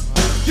said.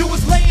 You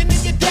was laying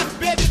in your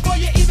deathbed before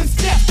you even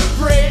stepped,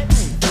 Fred.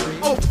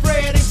 Oh,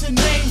 Fred ain't your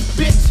name,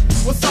 bitch.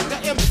 Well, sucker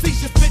MC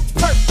should fit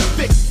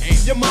perfect.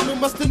 Your mama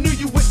must've knew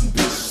you wouldn't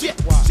be shit.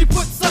 She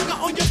put sucker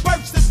on your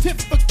birth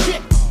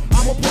certificate.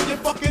 I'ma pull your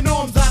fucking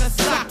arms out of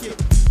socket,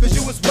 cause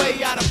you was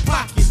way out of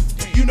pocket.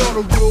 You know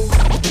the rules.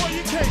 Boy,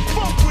 you can't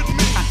fuck with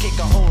me. I kick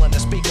a hole in the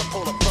speaker,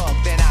 pull a plug,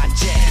 then I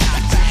jet.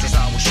 This is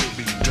how it should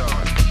be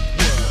done.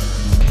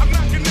 I'm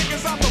knocking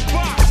niggas out the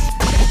box.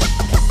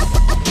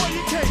 Boy,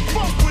 you can't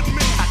fuck with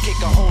me. I kick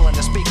a hole in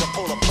the speaker,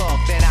 pull a plug,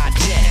 then I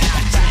jet.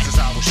 This is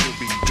how it should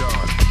be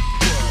done.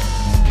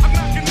 I'm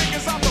knocking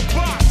niggas out the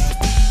box.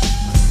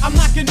 I'm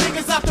knocking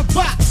niggas out the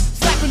box,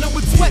 slapping them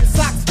with sweat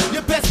socks.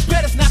 Your best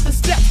bet is not to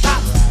step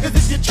hops, cause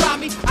if you try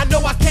me, I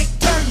know I can't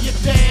turn you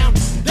down.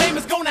 Dame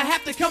is gonna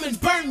have to come and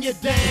burn you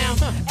down.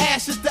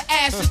 Ashes to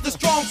ashes, the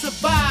strong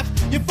survive.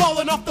 You're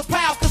falling off the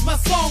pile cause my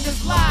song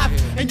is live,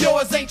 and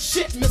yours ain't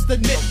shit, Mr.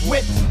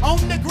 Nitwit. On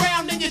the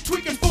ground and you're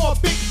tweaking for a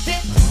big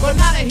hit, but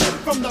not a hit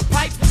from the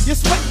pipe. You're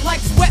sweating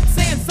like sweat,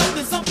 saying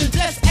something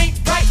just ain't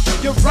right.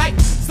 You're right,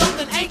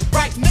 something ain't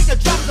right, nigga,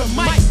 drop the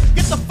mic.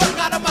 Get the fuck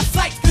out of my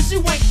sight, cause you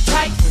ain't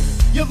tight.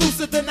 You're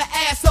looser than the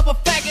ass of a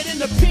faggot in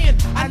the pen.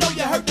 I know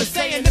you heard the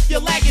saying, if you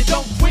lag it,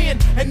 don't win.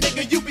 And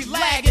nigga, you be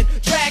lagging,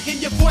 dragging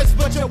your voice,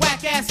 but your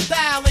whack ass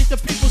style ain't the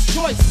people's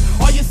choice.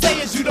 All you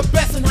say is you the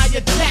best and how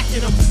you're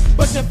jacking them,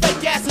 but your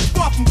fake ass is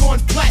far from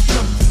going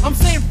platinum. I'm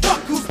saying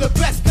fuck who's the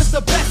best, cause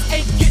the best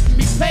ain't getting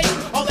me paid.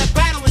 All that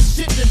battling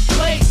shit and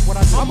played.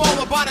 I'm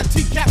all about a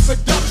T-cap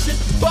production,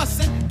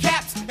 busting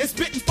caps and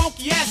spitting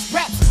funky ass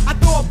raps. I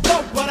throw a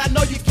blow, but I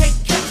know you can't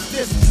catch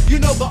this. You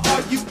know the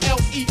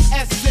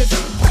R-U-L-E-S is.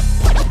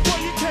 Boy,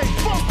 you can't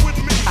fuck with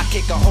me. I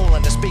kick a hole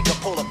in the speaker,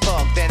 pull a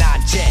plug, then I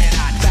jet.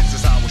 This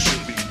is how it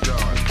should be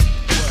done.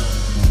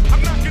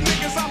 I'm knocking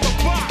niggas out the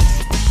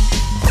box.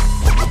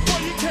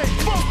 Boy, you can't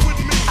fuck with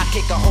me. I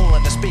kick a hole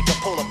in the speaker,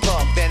 pull a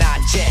plug, then I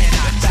jet.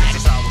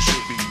 This is how it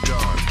should be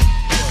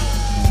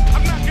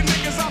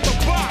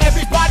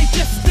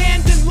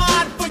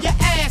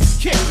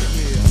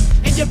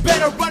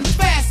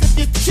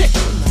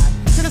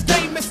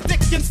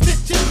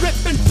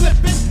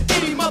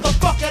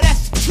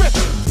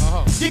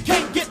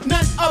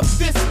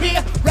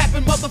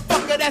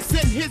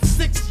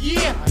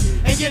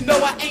you know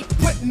I ain't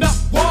putting up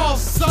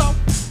walls, so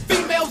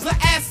females are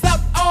ass out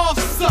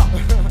also.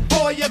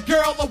 Boy, a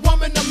girl, a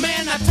woman, a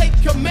man, I take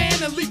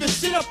command and leave the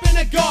shit up in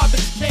a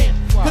garbage can.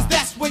 Cause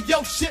that's where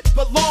your shit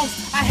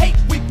belongs. I hate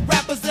weak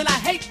rappers and I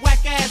hate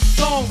whack ass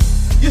songs.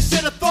 You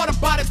should have thought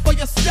about it before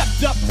you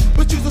stepped up,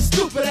 but you's a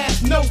stupid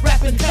ass, no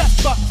rapping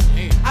heifer.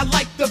 I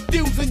like the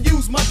views and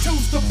use my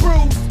tools to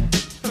bruise.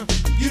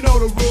 You know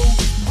the rules.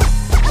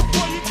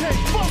 Boy, you can't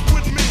fuck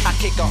with me. I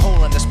kick a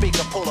hole in the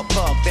speaker, pull a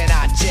plug, then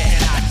I jet.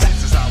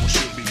 This is how it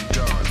should be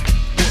done.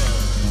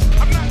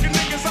 I'm knocking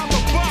niggas out the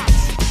box.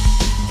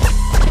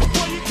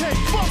 Boy, you can't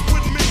fuck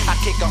with me. I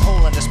kick a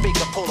hole in the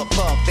speaker, pull a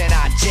plug, then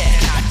I jet.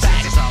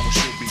 This is how it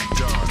should be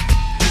done.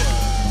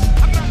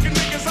 I'm knocking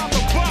niggas out the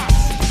box.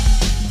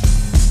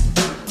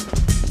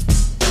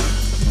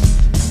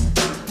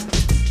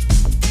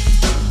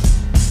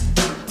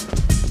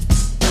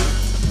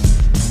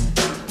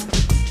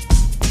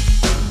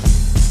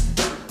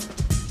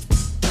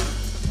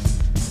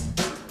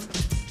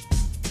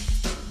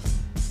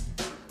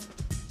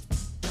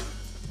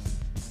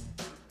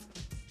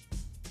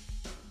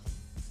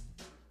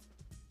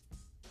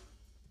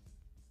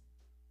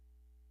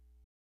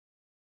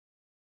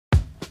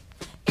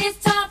 It's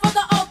time for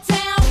the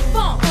Oaktown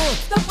Funk,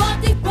 the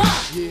bumpy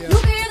bump. You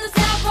can hear the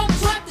sound from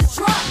truck to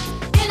truck.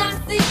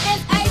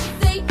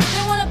 NICNAC,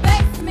 they wanna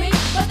base me,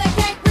 but they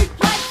can't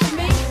replace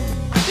me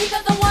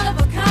because I'm one of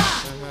a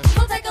kind.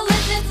 So take a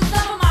listen to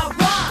some of my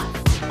rhymes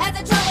as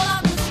they travel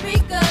out the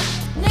speakers.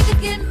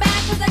 Niggas getting mad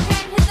cause they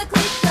can't hit the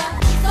cleater.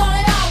 So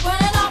they all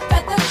running off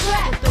at the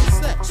track.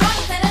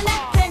 Trying to the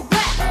neck can't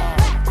rap.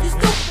 You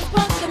stupid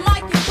punks the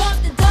mic, you bump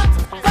the dumps.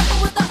 Fucking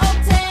with the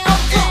Oaktown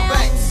Funk.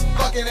 Banks,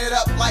 fucking it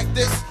up like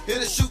this. Here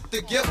to shoot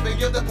the gift and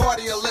give the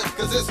party a lift,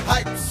 cause it's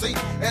hype, see?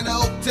 And the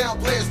Oaktown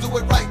players do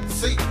it right,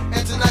 see?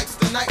 And tonight's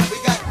the night, we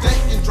got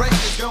dank and drink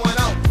is going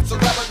on. So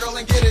grab a girl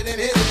and get it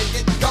and hit it and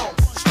get gone.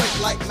 Straight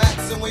like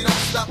Max and we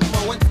don't stop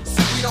mowing.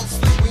 See, we don't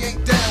sleep, we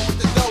ain't down with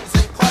the doors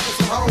and clocking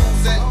some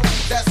hoes. And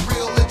that's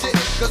real legit,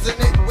 cause the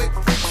nitwit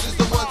freaks is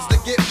the ones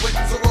that get with.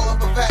 So roll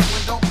up a fat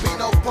one, don't be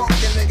no punk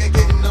and nigga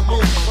get in the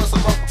mood for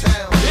some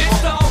Oaktown. It's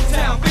the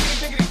Oaktown,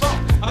 biggity funk.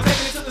 I'm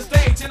taking it to the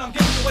stage and I'm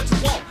giving you what you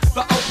want.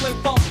 The Oakland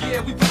funk,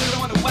 yeah, we put it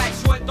on the wax.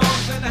 Short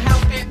thongs in the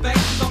house and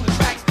bangs on the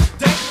tracks.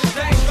 Dangerous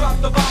Dame,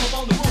 drop the bomb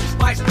on the roof.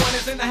 Spice One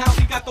is in the house,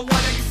 he got the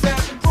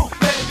 187 proof.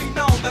 Let it be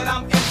known that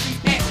I'm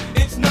MCN.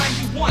 It's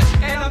 91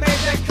 and I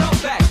made that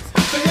comeback.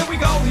 So here we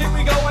go,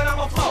 and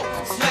I'ma flow.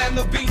 Slam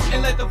the beat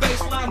and let the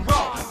bass line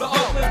roll. The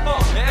Oakland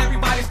funk, and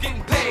everybody's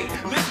getting paid.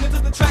 Listening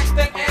to the tracks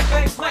that and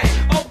bangs play.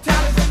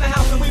 Oaktown is in the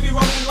house and we be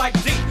rolling like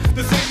deep.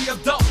 The city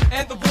of dope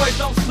and the boys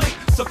don't sleep.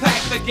 So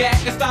pack the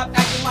gat and stop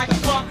acting like a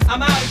punk.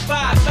 I'm out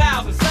at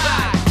 5,000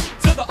 sides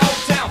to the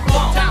Oaktown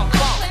Funk.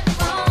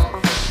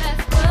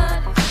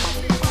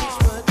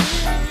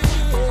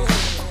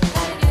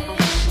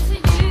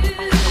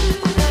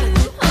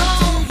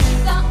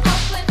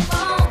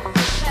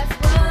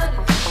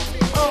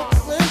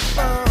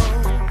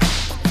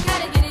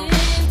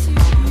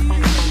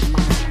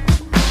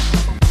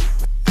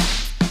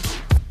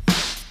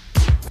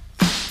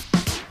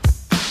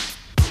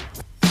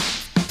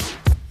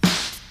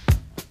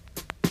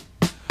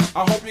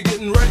 I hope you're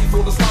getting ready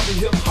for the sloppy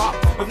hip hop.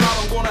 If not,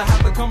 I'm gonna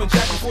have to come and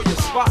jack you for your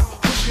spot.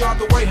 Push you out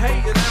the way,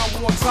 hey, and now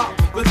I'm on top.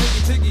 The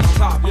tiggy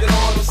top, you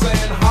know what I'm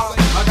saying? Holla,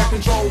 I got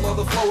control of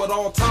the flow at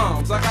all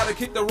times. I gotta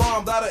kick the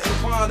rhyme that'll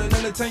incline and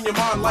entertain your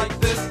mind like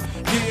this.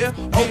 Yeah,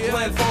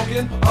 Oakland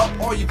funkin', up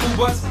all you boo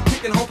butts,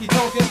 kicking honky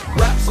tonkin',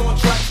 raps on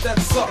tracks that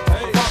suck.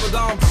 Father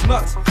Dom's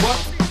nuts, what?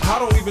 I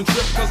don't even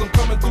trip cause I'm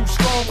coming through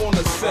strong on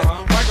the set.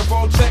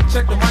 Microphone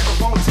check the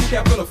microphone,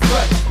 T-cap in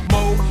effect.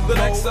 Mode, the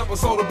next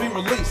episode will be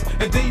released.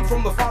 Indeed,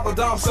 from the Father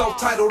Dom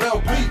self-titled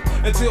LP.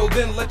 Until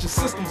then, let your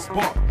systems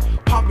bump.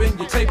 Pop in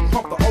your tape and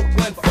pump the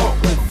Oakland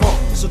Funk.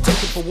 So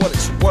take it for what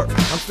it's worth.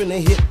 I'm finna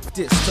hit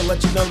this to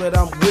let you know that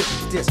I'm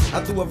with this.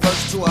 I threw a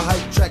verse to a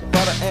hype track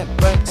by the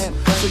Ant Banks.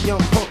 So young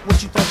punk,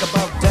 what you think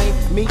about Dame?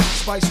 Me,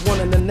 Spice One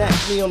and the Knack,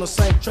 me on the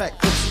same track.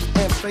 Richie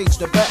and Fades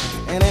the back,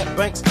 and Ant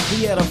Banks,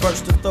 he had a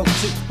verse to throw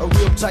too. A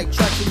real tight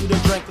track for you to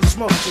drink and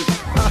smoke to.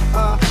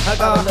 I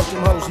gotta let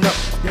them hoes know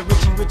that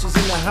Richie is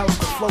in the house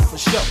to flow for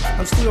sure.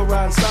 I'm still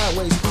riding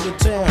sideways through the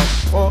town,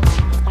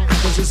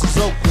 cause this is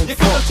Oakland. You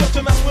come to church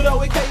to mess with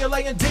O-A-K-L-A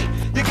and D.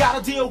 You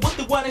gotta deal with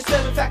the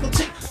 187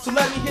 faculty. So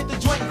let me hit the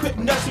joint and quit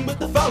nursing with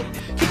the phony.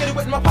 Kicking it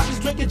with my pockets,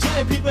 drinking gin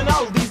and peeping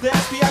oldies. The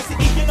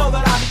S-P-I-C-E, you know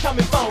that I be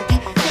coming funky.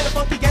 Get a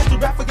funky gangster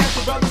rap for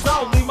gangster brothers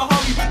only. My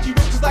homie Richie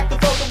Rich is like the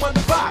 4, the 1 to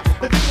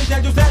 5. The Deacon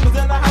Daniels Daniels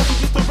in the house, we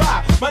just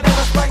arrived. My name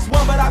is Spice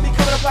One, but I be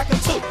coming up like a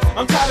 2.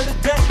 I'm tired of the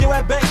dank, you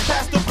at banks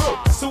past the brew.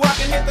 So I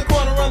can hit the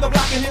corner on the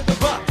block and hit the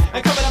bump.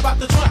 And coming up out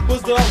the trunk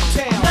was the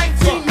Oaktown.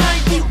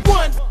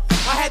 1991,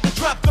 I had to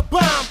drop the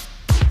bomb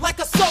like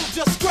a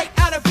soldier straight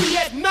out of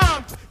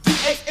Vietnam.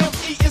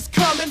 D-A-M-E is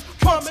coming,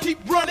 keep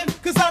running,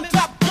 cause I'm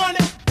top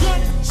gunning.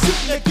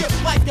 Shooting a gift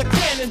like a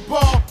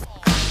cannonball.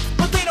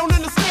 But they don't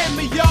understand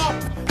me, y'all.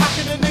 How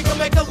can a nigga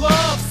make a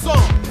love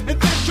song and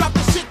then drop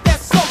the shit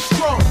that's so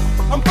strong?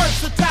 I'm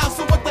versatile,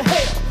 so what the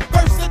hell?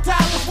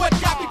 Versatile is what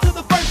got me to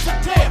the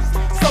versatile.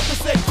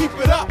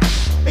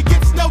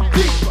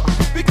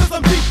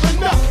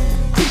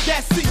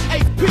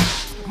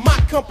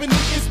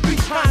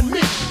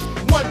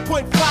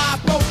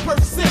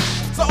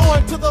 1.50%. So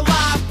on to the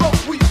live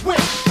boat we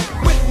went.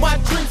 With my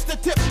dreams to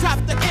tip top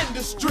the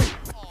industry.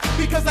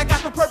 Because I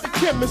got the perfect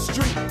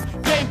chemistry.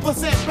 Game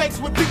plus and bakes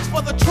with beats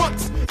for the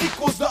trunks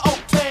equals the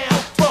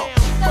Oaktown Funk.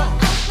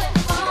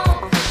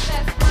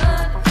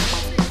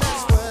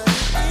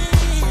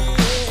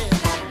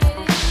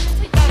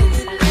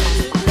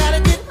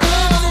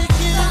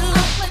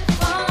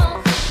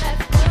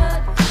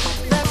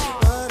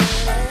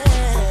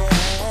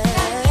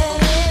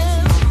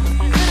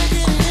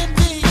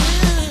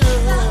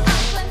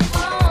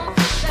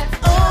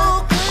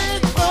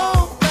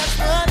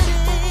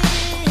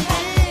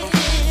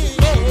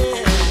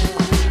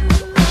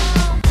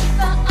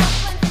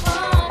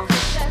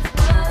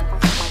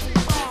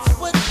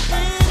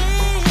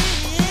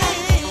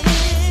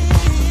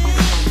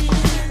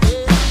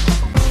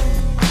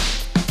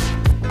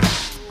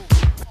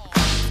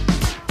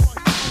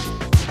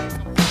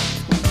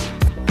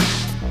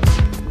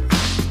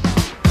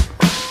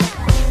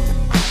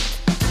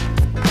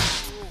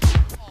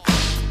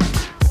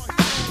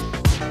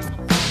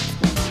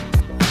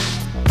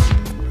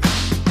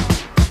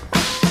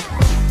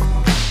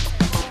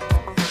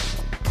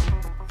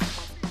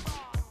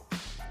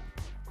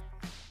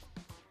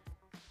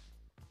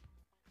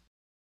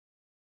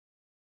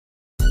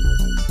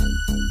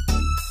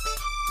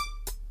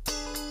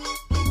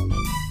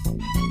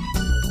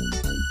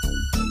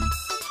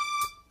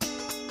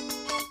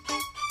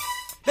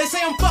 They say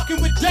I'm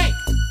fucking with Dank,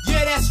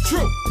 yeah that's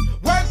true.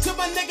 Word to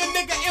my nigga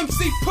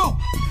MC Pooh.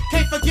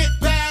 Can't forget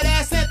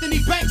badass Anthony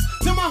Banks.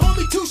 To my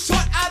homie Too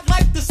Short, I'd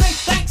like to say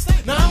thanks.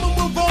 Now I'ma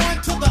move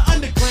on to the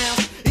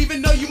underground,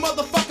 even though you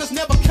motherfuckers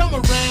never come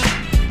around.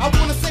 I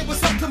wanna say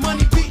what's up to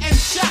Money B and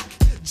Shock,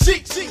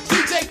 G,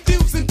 DJ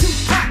Fuse and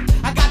Tupac.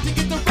 I got to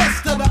get the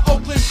rest of the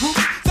Oakland group.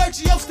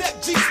 Sergio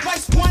Step, G,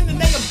 Spice One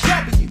and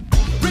AMW.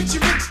 Richie,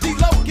 Rich,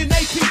 D-Loke and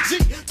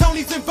APG.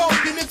 Tony's in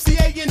Vogue and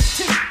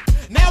MCA&T.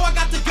 Now I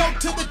got to go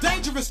to the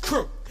Dangerous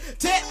Crew.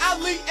 Ted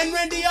Ali and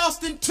Randy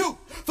Austin too,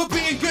 for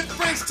being good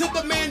friends to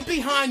the man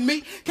behind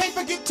me. Can't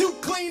forget Too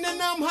Clean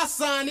and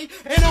Hassani,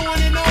 and on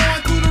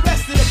through the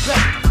rest of the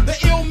bay. The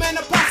Ill Man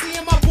of Posse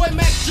and my boy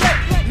Mac Dre.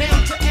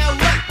 Now to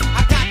LA,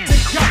 I got to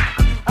go.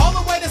 All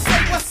the way to say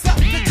what's up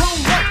to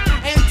Tone Loc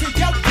and to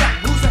Yo-Yo,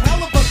 who's a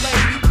hell of a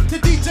lady. To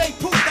DJ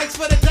Pooh, thanks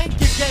for the thank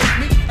you gave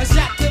me. A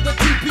shot to the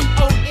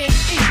TPONE.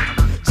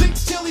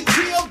 Jinx, Chili,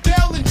 Gio,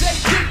 Dell, and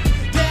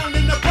JD. Down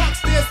in the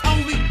Bronx, there's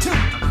only two.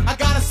 I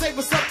gotta say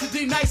what's up to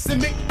D Nice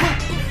and Mick Boo.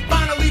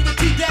 Finally the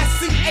T-CAP,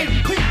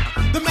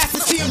 the Master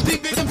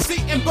TMD, Big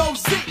MC and Bo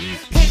Z.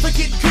 Can't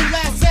forget Cool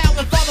Ass Al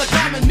and Father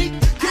Dominique.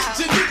 Kid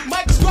Janique,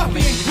 Mike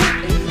Scruffy and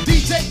Group.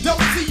 DJ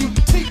Dope,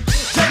 C-U-T,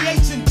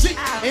 J-H and G,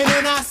 and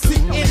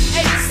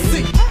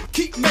N-I-C-N-A-C.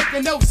 Keep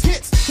making those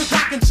hits. To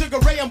Doc and Sugar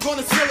Ray, I'm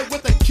gonna seal it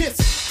with a kiss.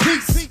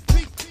 Peace.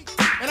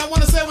 And I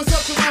wanna say what's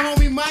up to my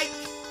homie Mike,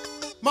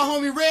 my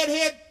homie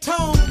Redhead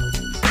Tone,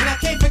 and I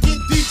can't forget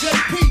DJ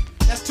Pete.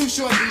 That's Too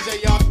Short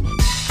DJ, y'all.